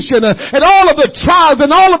temptation and all of the trials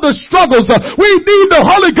and all of the struggles. We need the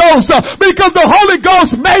Holy Ghost because the Holy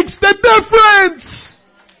Ghost makes the difference.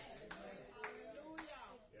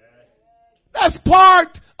 That's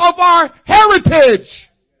part of our heritage.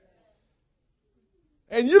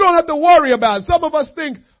 And you don't have to worry about it. Some of us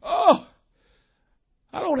think, oh,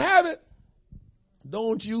 I don't have it.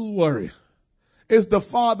 Don't you worry. It's the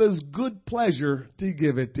Father's good pleasure to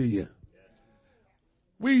give it to you.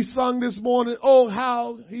 We sung this morning, oh,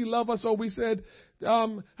 how he loved us. Or we said,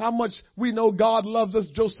 how much we know God loves us.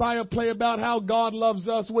 Josiah play about how God loves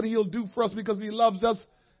us, what he'll do for us because he loves us.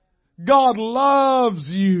 God loves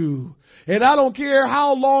you. And I don't care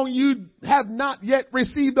how long you have not yet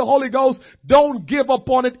received the Holy Ghost. Don't give up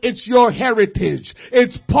on it. It's your heritage.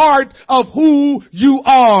 It's part of who you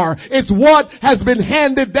are. It's what has been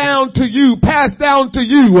handed down to you, passed down to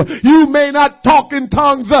you. You may not talk in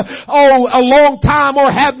tongues, a long time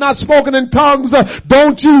or have not spoken in tongues.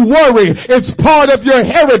 Don't you worry. It's part of your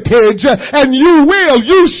heritage and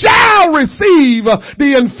you shall receive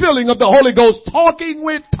the infilling of the Holy Ghost talking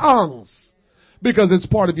with tongues. Because it's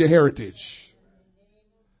part of your heritage.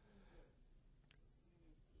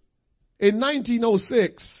 In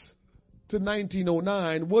 1906 to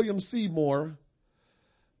 1909, William Seymour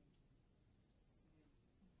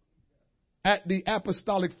at the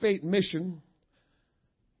Apostolic Faith Mission,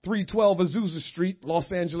 312 Azusa Street,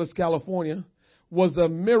 Los Angeles, California, was a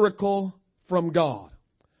miracle from God.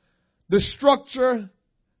 The structure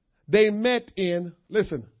they met in,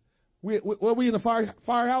 listen, were we in a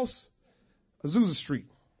firehouse? Azusa Street.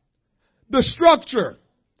 The structure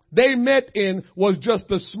they met in was just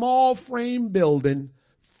a small frame building,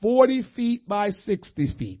 40 feet by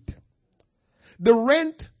 60 feet. The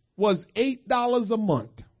rent was $8 a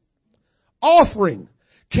month. Offering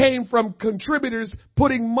came from contributors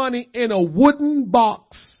putting money in a wooden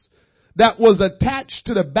box that was attached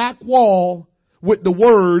to the back wall with the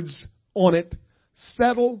words on it,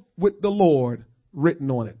 "Settle with the Lord,"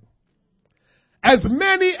 written on it. As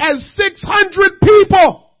many as 600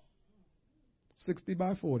 people, 60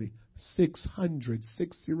 by 40, 600,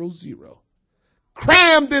 600,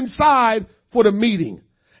 crammed inside for the meeting.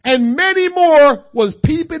 And many more was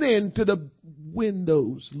peeping into the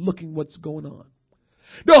windows, looking what's going on.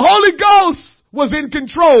 The Holy Ghost was in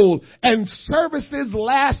control, and services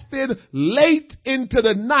lasted late into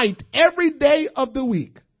the night every day of the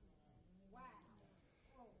week.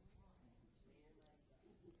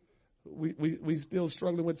 We still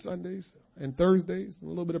struggling with Sundays and Thursdays and a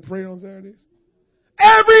little bit of prayer on Saturdays.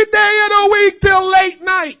 Every day of the week till late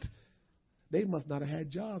night. They must not have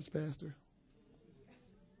had jobs, Pastor.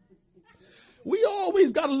 We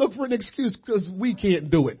always got to look for an excuse because we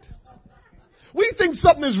can't do it. We think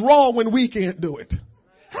something is wrong when we can't do it.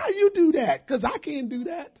 How you do that? Because I can't do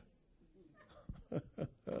that.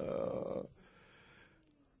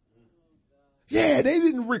 Yeah, they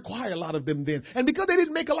didn't require a lot of them then. And because they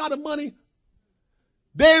didn't make a lot of money,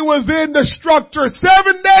 they was in the structure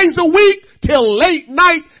 7 days a week till late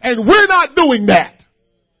night, and we're not doing that.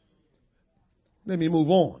 Let me move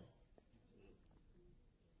on.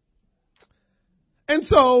 And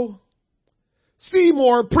so,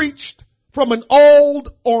 Seymour preached from an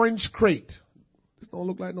old orange crate. This don't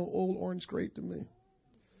look like no old orange crate to me.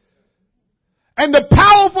 And the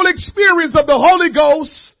powerful experience of the Holy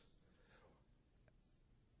Ghost,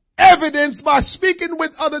 evidenced by speaking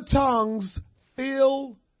with other tongues,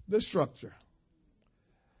 filled the structure.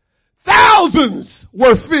 Thousands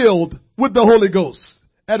were filled with the Holy Ghost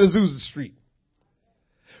at Azusa Street.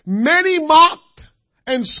 Many mocked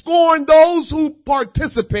and scorned those who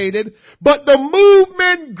participated, but the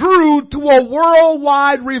movement grew to a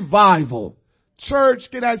worldwide revival. Church,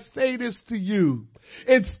 can I say this to you?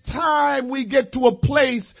 It's time we get to a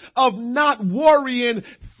place of not worrying,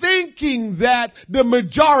 thinking that the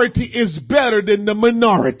majority is better than the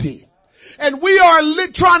minority. And we are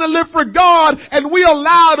trying to live for God, and we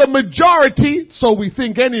allow the majority, so we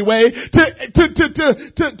think anyway,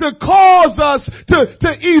 to cause us to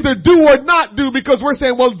either do or not do, because we're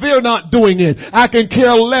saying, well, they're not doing it. I can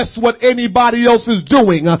care less what anybody else is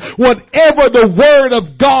doing. Whatever the word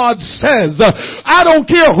of God says, I don't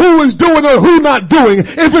care who is doing or who not doing.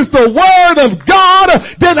 If it's the word of God,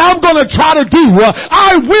 then I'm going to try to do.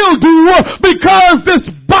 I will do, because this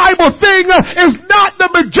Bible thing is not the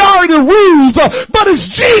majority rules, but it's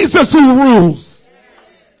Jesus who rules.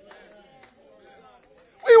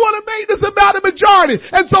 We want to make this about a majority.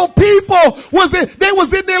 And so people was in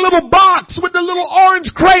their little box with the little orange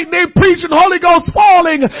crate, and they preaching Holy Ghost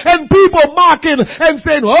falling, and people mocking and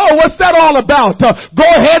saying, oh, what's that all about? Go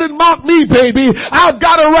ahead and mock me, baby. I've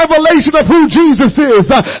got a revelation of who Jesus is.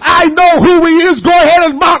 I know who he is. Go ahead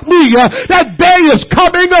and mock me. That day is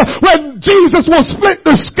coming when Jesus will split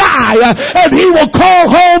the sky, and he will call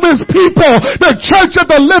home his people, the church of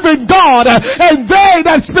the living God, and they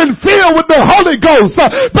that's been filled with the Holy Ghost,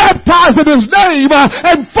 baptized in his name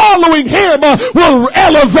and following him, will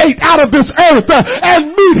elevate out of this earth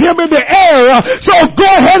and meet him in the air. So go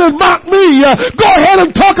ahead and mock me. Go ahead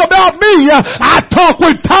and talk about me. I talk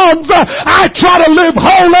with tongues. I try to live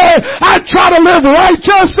holy. I try to live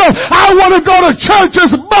righteous. I want to go to church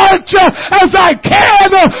as much as I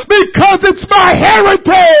can because it's my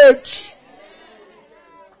heritage.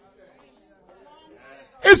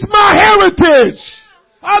 It's my heritage.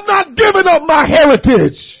 I'm not giving up my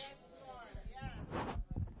heritage.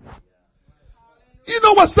 You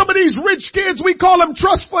know what some of these rich kids, we call them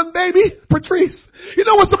trust fund baby, Patrice. You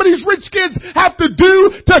know what some of these rich kids have to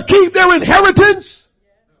do to keep their inheritance?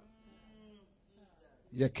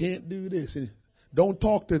 You can't do this. Don't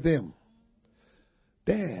talk to them.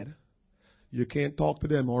 Dad, you can't talk to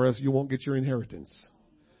them or else you won't get your inheritance.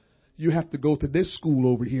 You have to go to this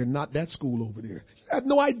school over here, not that school over there. You have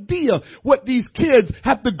no idea what these kids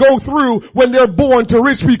have to go through when they're born to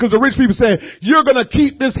rich people, because the rich people say, you're going to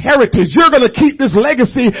keep this heritage. You're going to keep this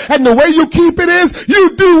legacy. And the way you keep it is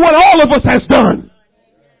you do what all of us has done.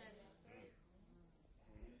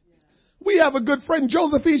 We have a good friend,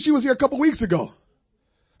 Josephine. She was here a couple weeks ago.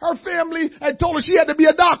 Her family had told her she had to be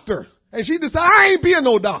a doctor. And she decided, I ain't being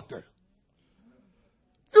no doctor.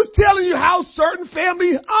 Just telling you how certain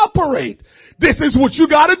families operate. This is what you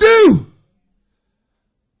got to do.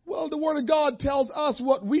 Well, the Word of God tells us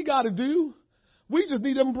what we got to do. We just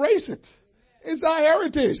need to embrace it. It's our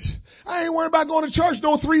heritage. I ain't worried about going to church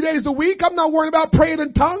 3 days a week. I'm not worried about praying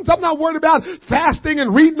in tongues. I'm not worried about fasting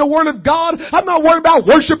and reading the Word of God. I'm not worried about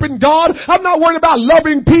worshiping God. I'm not worried about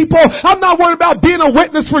loving people. I'm not worried about being a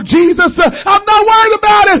witness for Jesus. I'm not worried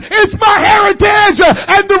about it. It's my heritage,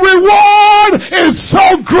 and the reward is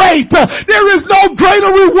so great. There is no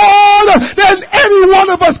greater reward than any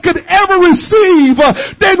one of us could ever receive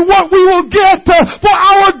than what we will get for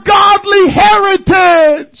our godly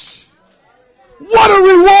heritage. What a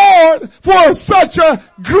reward for such a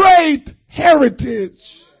great heritage.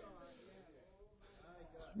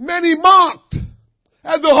 Many mocked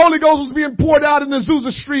as the Holy Ghost was being poured out in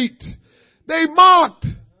Azusa Street. They mocked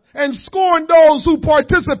and scorned those who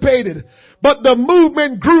participated. But the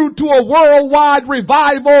movement grew to a worldwide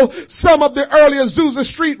revival. Some of the early Azusa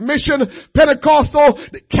Street Mission Pentecostal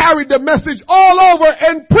carried the message all over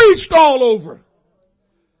and preached all over.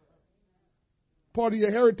 Part of your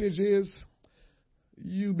heritage is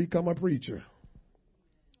you become a preacher.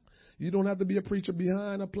 You don't have to be a preacher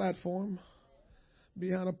behind a platform,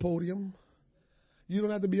 behind a podium. You don't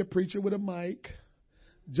have to be a preacher with a mic.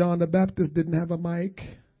 John the Baptist didn't have a mic,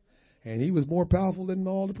 and he was more powerful than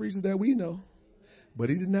all the preachers that we know. But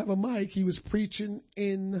he didn't have a mic. He was preaching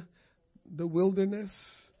in the wilderness.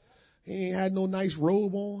 He ain't had no nice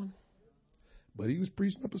robe on, but he was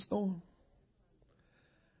preaching up a storm.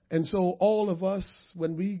 And so all of us,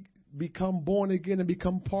 when we become born again and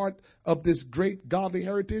become part of this great godly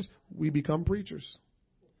heritage, we become preachers.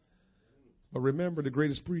 But remember, the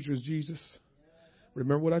greatest preacher is Jesus.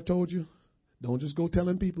 Remember what I told you? Don't just go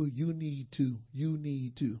telling people you need to. You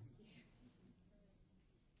need to.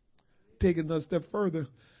 Take it another step further.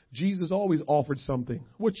 Jesus always offered something.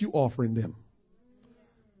 What you offering them?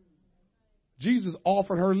 Jesus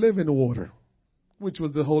offered her living water, which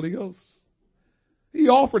was the Holy Ghost. He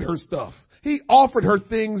offered her stuff. He offered her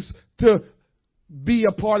things to be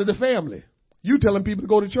a part of the family. You telling people to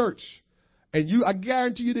go to church. And I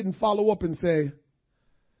guarantee you didn't follow up and say,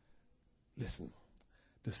 listen,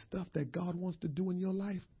 the stuff that God wants to do in your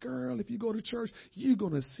life, girl, if you go to church, you're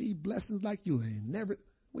going to see blessings like you ain't never.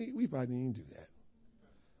 We probably didn't do that.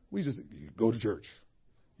 We just go to church.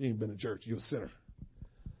 You ain't been to church. You're a sinner.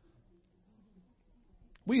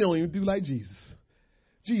 We don't even do like Jesus.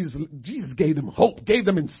 Jesus gave them hope, gave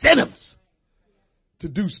them incentives to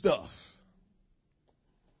do stuff.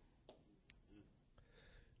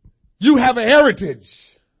 You have a heritage,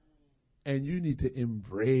 and you need to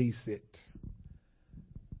embrace it.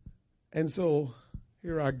 And so,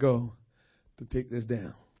 here I go to take this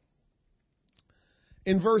down.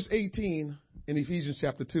 In verse 18, in Ephesians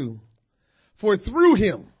chapter 2, for through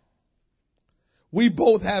him, we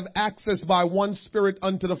both have access by one Spirit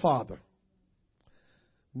unto the Father.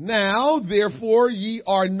 Now, therefore, ye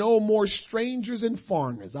are no more strangers and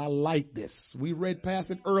foreigners. I like this. We read past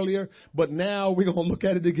it earlier, but now we're going to look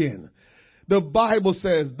at it again. The Bible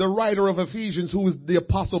says, the writer of Ephesians, who is the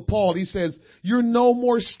Apostle Paul, he says, you're no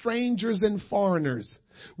more strangers and foreigners.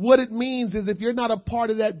 What it means is if you're not a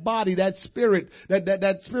part of that body, that spirit,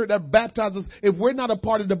 that spirit that baptizes, if we're not a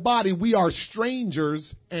part of the body, we are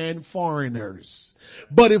strangers and foreigners.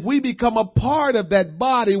 But if we become a part of that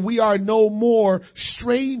body, we are no more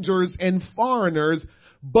strangers and foreigners,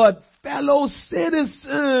 but fellow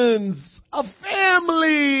citizens, a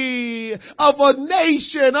family, of a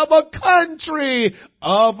nation, of a country,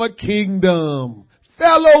 of a kingdom.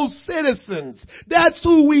 Fellow citizens. That's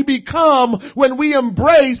who we become when we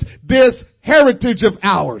embrace this heritage of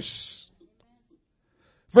ours.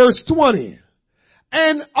 Verse 20.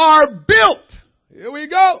 And are built, here we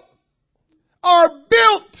go, are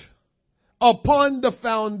built upon the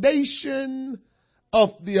foundation of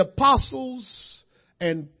the apostles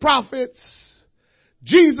and prophets,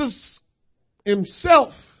 Jesus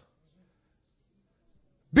himself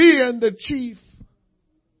being the chief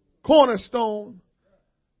cornerstone.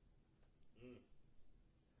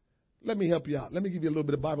 Let me help you out. Let me give you a little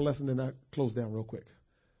bit of Bible lesson and I'll close down real quick.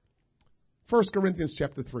 1 Corinthians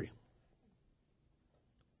chapter 3.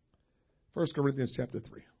 1 Corinthians chapter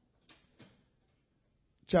 3.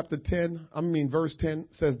 Verse 10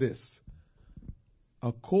 says this.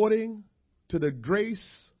 According to the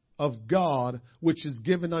grace of God, which is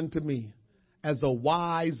given unto me as a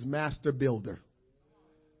wise master builder.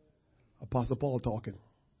 Apostle Paul talking.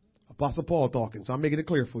 So I'm making it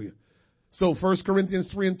clear for you. So 1 Corinthians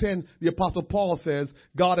 3 and 10, the Apostle Paul says,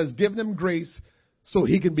 God has given him grace so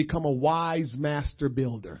he can become a wise master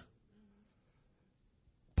builder.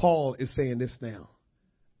 Paul is saying this now.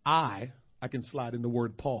 I can slide in the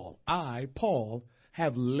word Paul. Paul,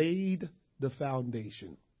 have laid the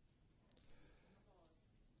foundation.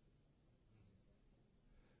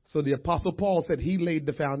 So the Apostle Paul said he laid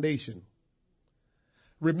the foundation.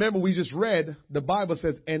 Remember, we just read, the Bible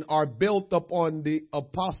says, and are built up on the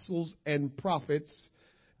apostles and prophets,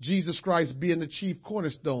 Jesus Christ being the chief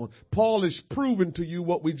cornerstone. Paul is proving to you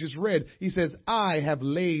what we just read. He says, I have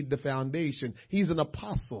laid the foundation. He's an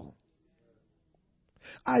apostle.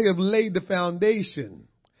 I have laid the foundation,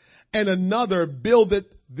 and another buildeth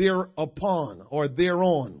thereupon or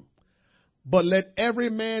thereon. But let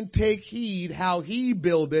every man take heed how he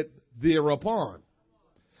buildeth thereupon.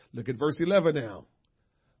 Look at verse 11 now.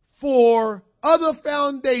 For other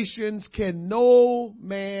foundations can no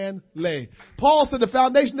man lay. Paul said the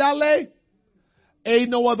foundation that I lay, ain't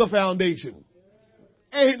no other foundation.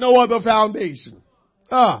 Ain't no other foundation.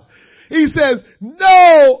 He says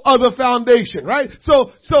no other foundation, right?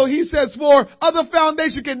 So he says for other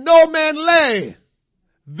foundation can no man lay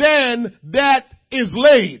than that is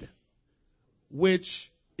laid, which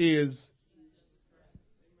is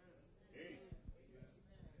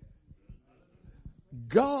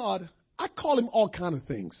God. I call him all kind of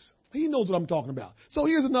things. He knows what I'm talking about. So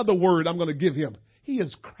here's another word I'm going to give him. He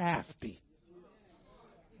is crafty.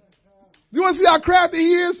 You want to see how crafty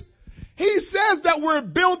he is? He says that we're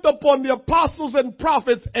built upon the apostles and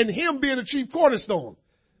prophets and him being the chief cornerstone.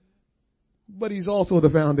 But he's also the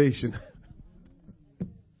foundation.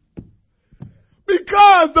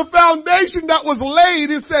 Because the foundation that was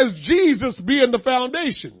laid, it says Jesus being the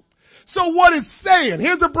foundation. So what it's saying,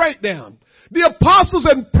 here's a breakdown. The apostles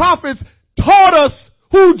and prophets taught us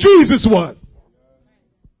who Jesus was.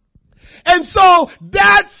 And so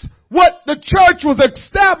that's what the church was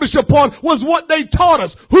established upon, was what they taught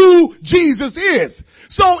us, who Jesus is.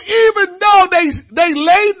 So even though they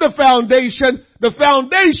laid the foundation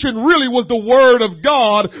really was the Word of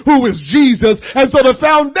God, who is Jesus. And so the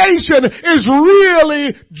foundation is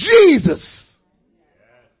really Jesus.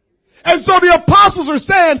 And so the apostles are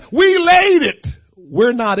saying, we laid it.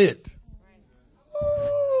 We're not it.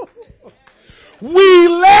 We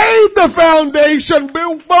laid the foundation,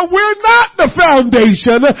 but we're not the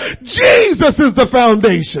foundation. Jesus is the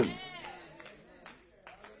foundation.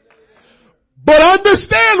 But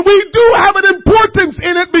understand, we do have an importance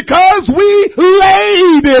in it because we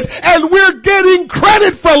laid it and we're getting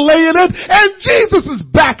credit for laying it, and Jesus is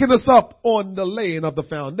backing us up on the laying of the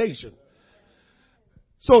foundation.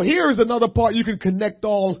 So here's another part you can connect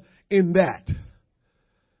all in that.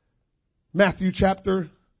 Matthew chapter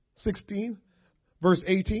 16. Verse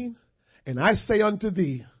 18, and I say unto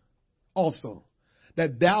thee also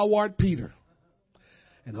that thou art Peter,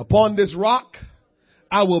 and upon this rock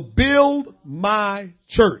I will build my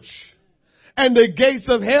church, and the gates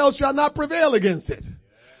of hell shall not prevail against it.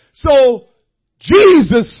 So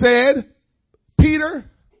Jesus said, Peter,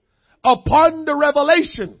 upon the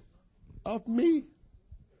revelation of me,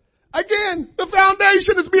 again, the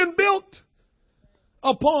foundation is being built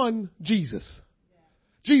upon Jesus.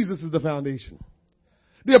 Jesus is the foundation.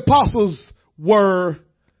 The apostles were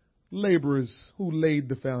laborers who laid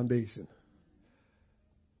the foundation.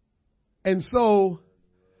 And so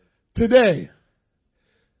today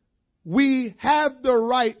we have the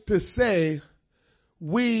right to say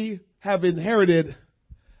we have inherited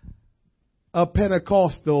a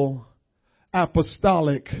Pentecostal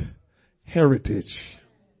apostolic heritage.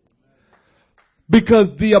 Because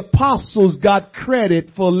the apostles got credit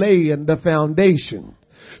for laying the foundation.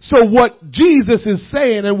 So what Jesus is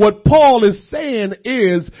saying and what Paul is saying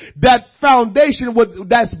is that foundation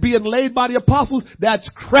that's being laid by the apostles, that's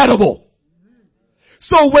credible.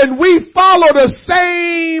 So when we follow the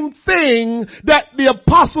same thing that the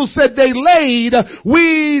apostles said they laid,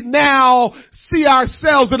 we now see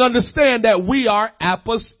ourselves and understand that we are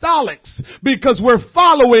apostolics because we're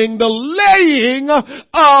following the laying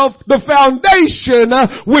of the foundation,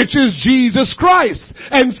 which is Jesus Christ.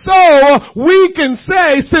 And so we can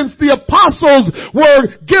say, since the apostles were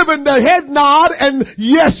given the head nod and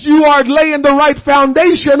yes, you are laying the right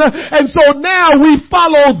foundation, and so now we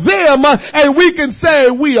follow them and we can say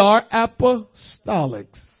we are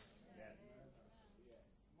apostolics.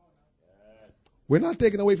 We're not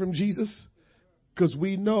taking away from Jesus because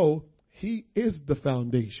we know he is the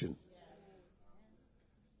foundation.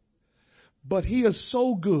 But he is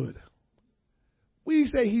so good. We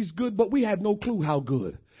say he's good, but we have no clue how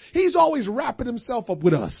good. He's always wrapping himself up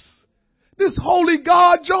with us. This holy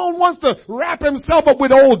God, Joan, wants to wrap himself up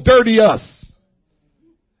with old dirty us.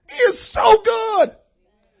 He is so good.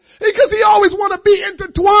 Because he always want to be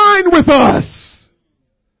intertwined with us.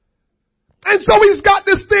 And so he's got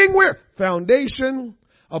this thing where foundation,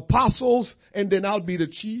 apostles, and then I'll be the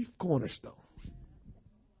chief cornerstone.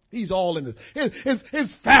 He's all in it.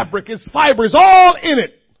 His fabric, his fibers, all in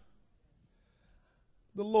it.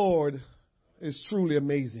 The Lord is truly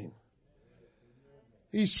amazing.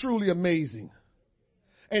 He's truly amazing.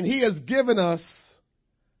 And he has given us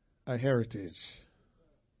a heritage.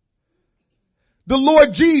 The Lord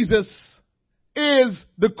Jesus is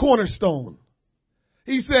the cornerstone.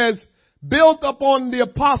 He says, built upon the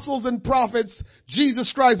apostles and prophets,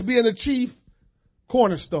 Jesus Christ being the chief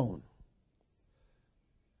cornerstone.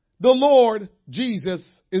 The Lord Jesus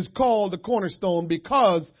is called the cornerstone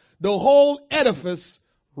because the whole edifice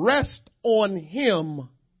rests on him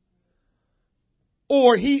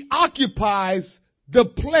or he occupies the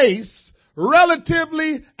place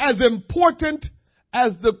relatively as important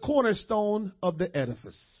as the cornerstone of the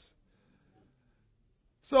edifice.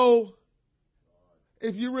 So,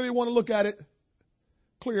 if you really want to look at it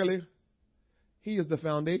clearly, he is the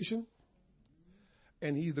foundation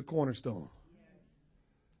and he's the cornerstone.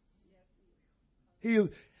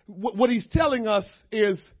 What he's telling us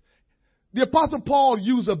is the Apostle Paul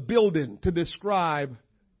used a building to describe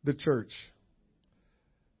the church.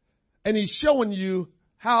 And he's showing you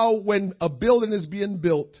how when a building is being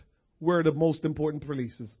built, we're the most important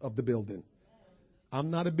pieces of the building. I'm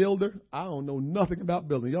not a builder. I don't know nothing about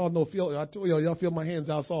building. Y'all know, I told y'all feel my hands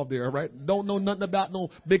out soft there, right? Don't know nothing about no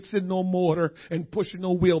mixing no mortar and pushing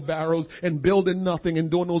no wheelbarrows and building nothing and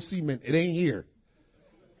doing no cement. It ain't here.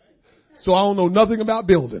 So I don't know nothing about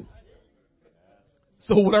building.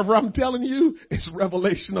 So whatever I'm telling you is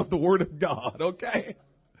revelation of the Word of God, okay?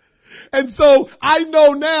 And so I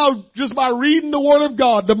know now, just by reading the Word of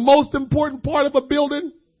God, the most important part of a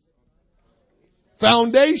building,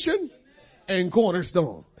 foundation and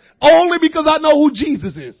cornerstone. Only because I know who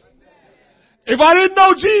Jesus is. If I didn't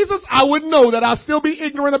know Jesus, I wouldn't know that I'd still be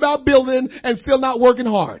ignorant about building and still not working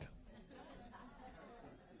hard.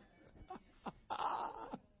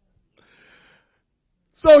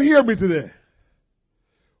 So hear me today.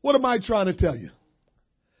 What am I trying to tell you?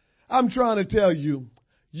 I'm trying to tell you,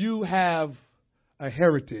 you have a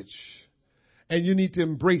heritage and you need to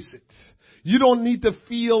embrace it. You don't need to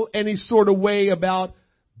feel any sort of way about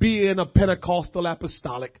being a Pentecostal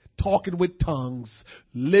apostolic, talking with tongues,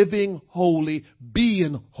 living holy,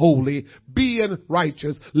 being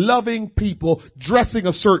righteous, loving people, dressing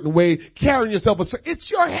a certain way, carrying yourself a certain. It's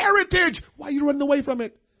your heritage. Why are you running away from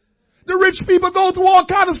it? The rich people go through all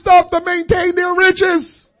kind of stuff to maintain their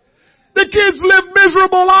riches. The kids live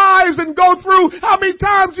miserable lives and go through. How many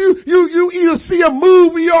times you either see a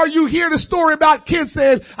movie or you hear the story about kids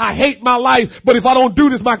saying, I hate my life, but if I don't do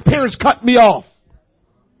this, my parents cut me off.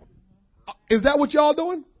 Is that what y'all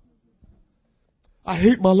doing? I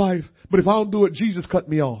hate my life, but if I don't do it, Jesus cut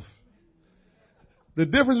me off. The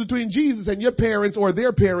difference between Jesus and your parents or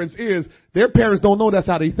their parents is their parents don't know that's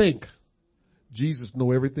how they think. Jesus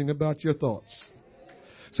knows everything about your thoughts.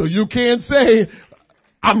 So you can't say,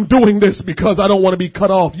 I'm doing this because I don't want to be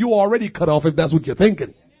cut off. You already cut off if that's what you're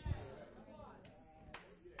thinking.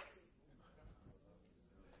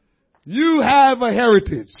 You have a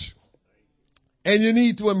heritage and you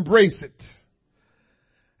need to embrace it.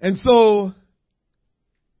 And so,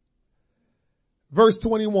 verse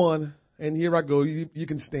 21, and here I go, you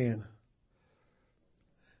can stand.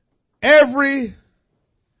 Every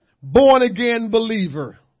born again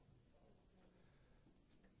believer,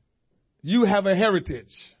 you have a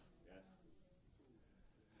heritage.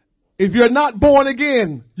 If you're not born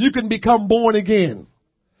again, you can become born again.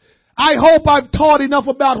 I hope I've taught enough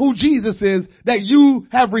about who Jesus is that you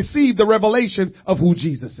have received the revelation of who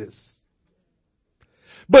Jesus is.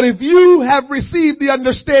 But if you have received the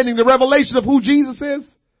understanding, the revelation of who Jesus is,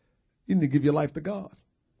 you need to give your life to God.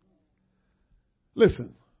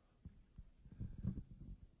 Listen.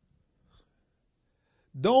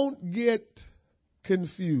 Don't get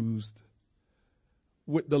confused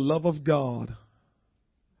with the love of God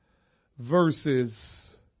versus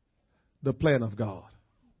the plan of God.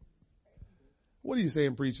 What are you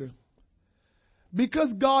saying, preacher?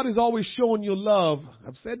 Because God is always showing you love.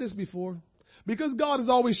 I've said this before. Because God is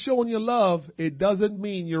always showing you love, it doesn't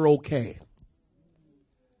mean you're okay.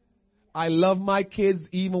 I love my kids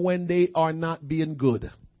even when they are not being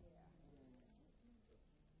good.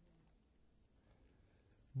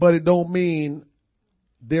 But it don't mean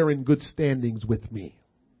they're in good standings with me.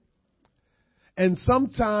 And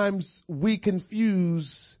sometimes we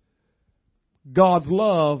confuse God's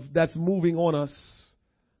love that's moving on us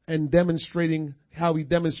and demonstrating how he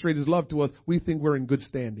demonstrates his love to us. We think we're in good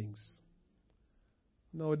standings.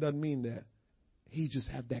 No, it doesn't mean that. He just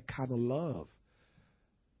had that kind of love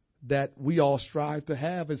that we all strive to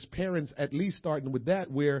have as parents, at least starting with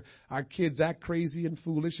that, where our kids act crazy and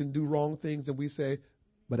foolish and do wrong things, and we say,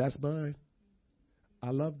 but that's mine. I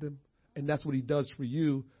love them. And that's what he does for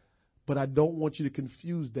you. But I don't want you to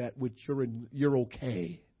confuse that with you're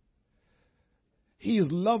okay. He is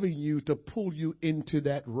loving you to pull you into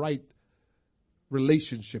that right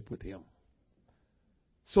relationship with him.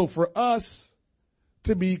 So for us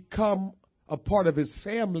to become a part of his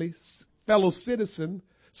family, fellow citizen,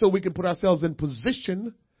 so we can put ourselves in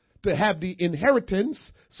position to have the inheritance,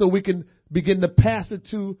 so we can begin to pass it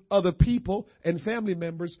to other people and family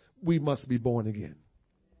members, we must be born again.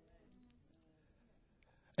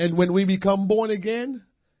 And when we become born again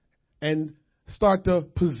and start to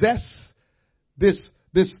possess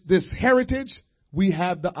this heritage, we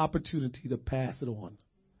have the opportunity to pass it on.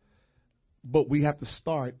 But we have to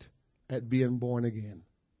start at being born again.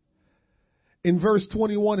 In verse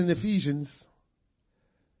 21 in Ephesians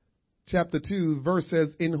chapter 2, verse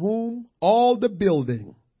says, in whom all the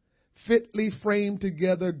building fitly framed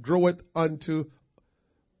together groweth unto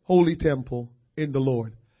holy temple in the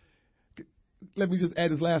Lord. Let me just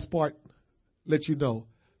add this last part, let you know.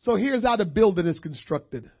 So here's how the building is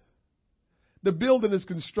constructed. The building is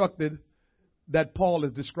constructed that Paul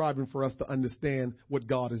is describing for us to understand what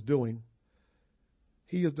God is doing.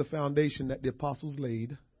 He is the foundation that the apostles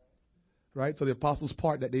laid, right? So the apostles'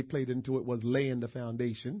 part that they played into it was laying the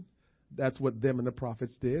foundation. That's what them and the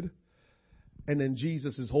prophets did. And then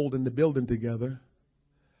Jesus is holding the building together.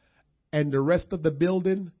 And the rest of the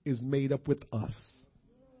building is made up with us,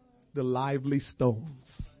 the lively stones.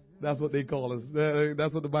 That's what they call us.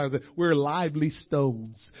 That's what the Bible says. We're lively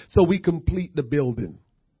stones. So we complete the building.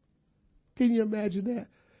 Can you imagine that?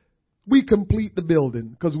 We complete the building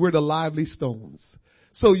because we're the lively stones.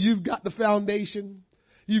 So you've got the foundation.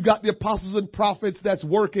 You've got the apostles and prophets that's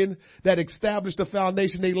working, that established the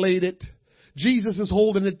foundation. They laid it. Jesus is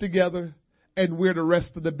holding it together. And we're the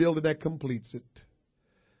rest of the building that completes it.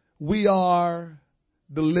 We are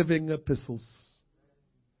the living epistles.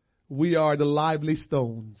 We are the lively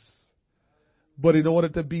stones. But in order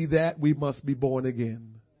to be that, we must be born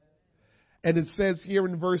again. And it says here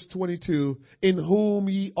in verse 22, in whom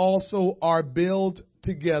ye also are built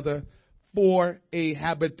together for a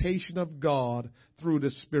habitation of God through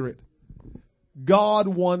the Spirit. God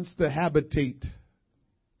wants to habitate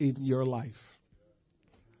in your life.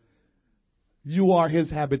 You are his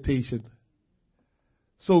habitation.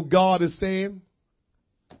 So God is saying,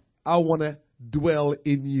 I want to dwell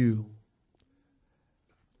in you.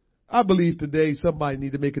 I believe today somebody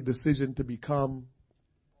need to make a decision to become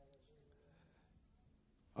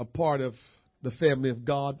a part of the family of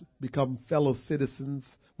God, become fellow citizens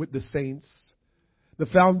with the saints. The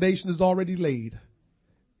foundation is already laid.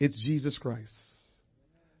 It's Jesus Christ.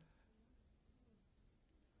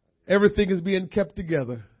 Everything is being kept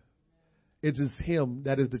together. It is him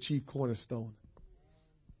that is the chief cornerstone.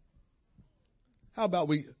 How about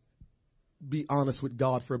we be honest with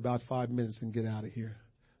God for about 5 minutes and get out of here?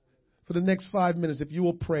 For the next 5 minutes, if you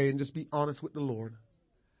will pray and just be honest with the Lord.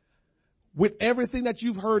 With everything that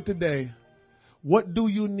you've heard today, what do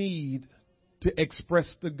you need to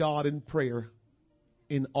express to God in prayer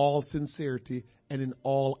in all sincerity and in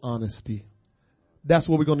all honesty? That's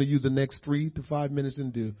what we're going to use the next 3 to 5 minutes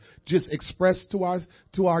and do. Just express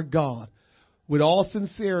to our God with all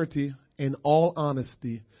sincerity and all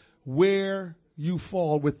honesty where you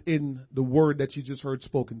fall within the word that you just heard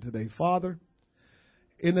spoken today. Father,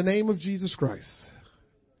 in the name of Jesus Christ,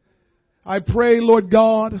 I pray, Lord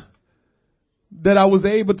God, that I was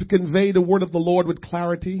able to convey the word of the Lord with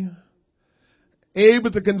clarity,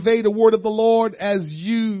 able to convey the word of the Lord as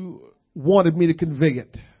you wanted me to convey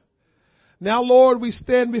it. Now, Lord, we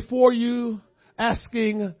stand before you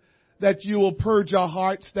asking that you will purge our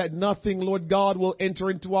hearts, that nothing, Lord God, will enter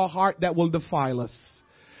into our heart that will defile us,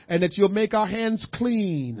 and that you'll make our hands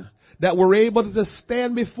clean, that we're able to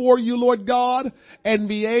stand before you, Lord God, and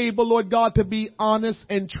be able, Lord God, to be honest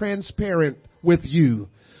and transparent with you.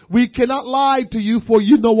 We cannot lie to you, for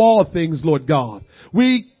you know all things, Lord God.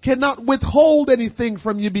 We cannot withhold anything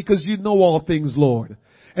from you because you know all things, Lord.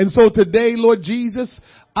 And so today, Lord Jesus,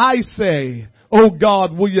 I say, oh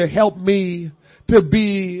God, will you help me to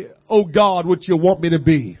be, oh God, what you want me to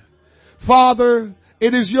be? Father,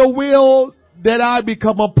 it is your will that I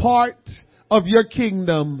become a part of your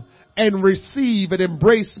kingdom and receive and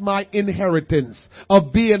embrace my inheritance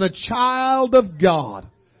of being a child of God.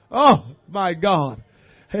 Oh, my God.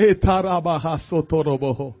 Lord,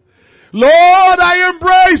 I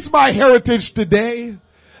embrace my heritage today.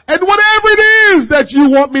 And whatever it is that you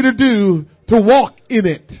want me to do, to walk in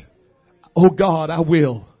it, oh God, I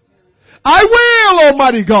will. I will,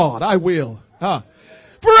 Almighty God, I will.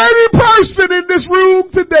 For any person in this room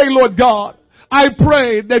today, Lord God, I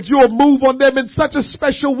pray that you'll move on them in such a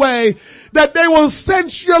special way that they will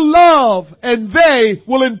sense your love and they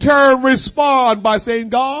will in turn respond by saying,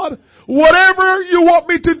 God, whatever you want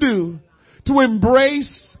me to do to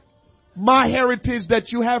embrace my heritage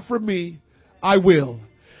that you have for me, I will.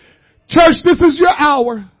 Church, this is your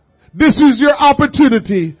hour. This is your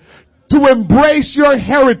opportunity to embrace your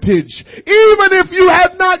heritage. Even if you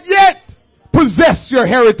have not yet possessed your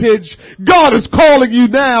heritage, God is calling you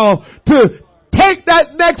now to take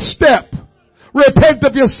that next step. Repent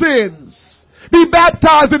of your sins. Be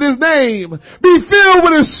baptized in his name. Be filled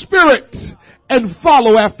with his spirit and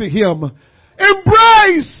follow after him.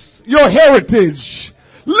 Embrace your heritage.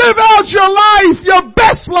 Live out your life, your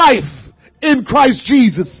best life in Christ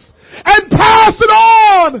Jesus. And pass it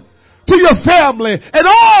on to your family and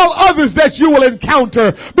all others that you will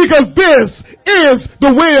encounter, because this is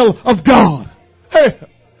the will of God. Hey,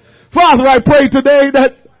 Father, I pray today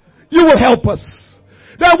that you will help us,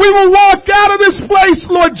 that we will walk out of this place,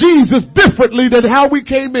 Lord Jesus, differently than how we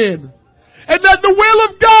came in, and that the will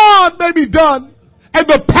of God may be done and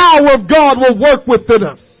the power of God will work within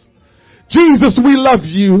us. Jesus, we love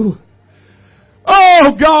you.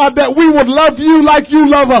 Oh God, that we would love you like you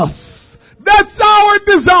love us. That's our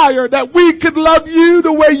desire, that we could love you the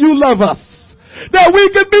way you love us. That we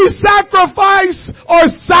could be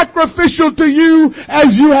sacrificial to you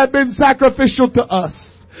as you have been sacrificial to us.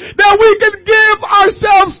 That we could give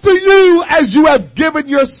ourselves to you as you have given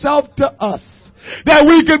yourself to us. That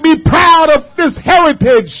we could be proud of this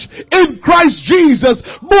heritage in Christ Jesus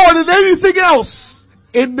more than anything else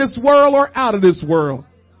in this world or out of this world.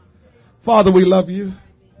 Father, we love you.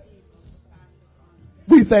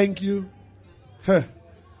 We thank you.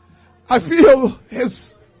 I feel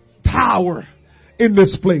His power in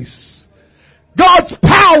this place. God's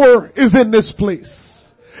power is in this place.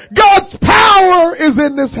 God's power is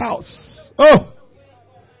in this house. Oh.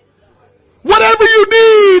 Whatever you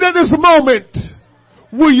need at this moment,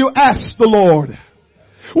 will you ask the Lord?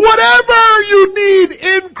 Whatever you need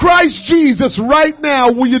in Christ Jesus right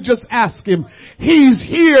now, will you just ask Him? He's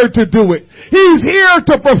here to do it. He's here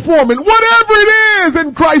to perform it. Whatever it is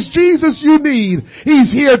in Christ Jesus you need,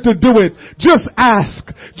 He's here to do it. Just ask.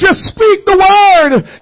 Just speak the word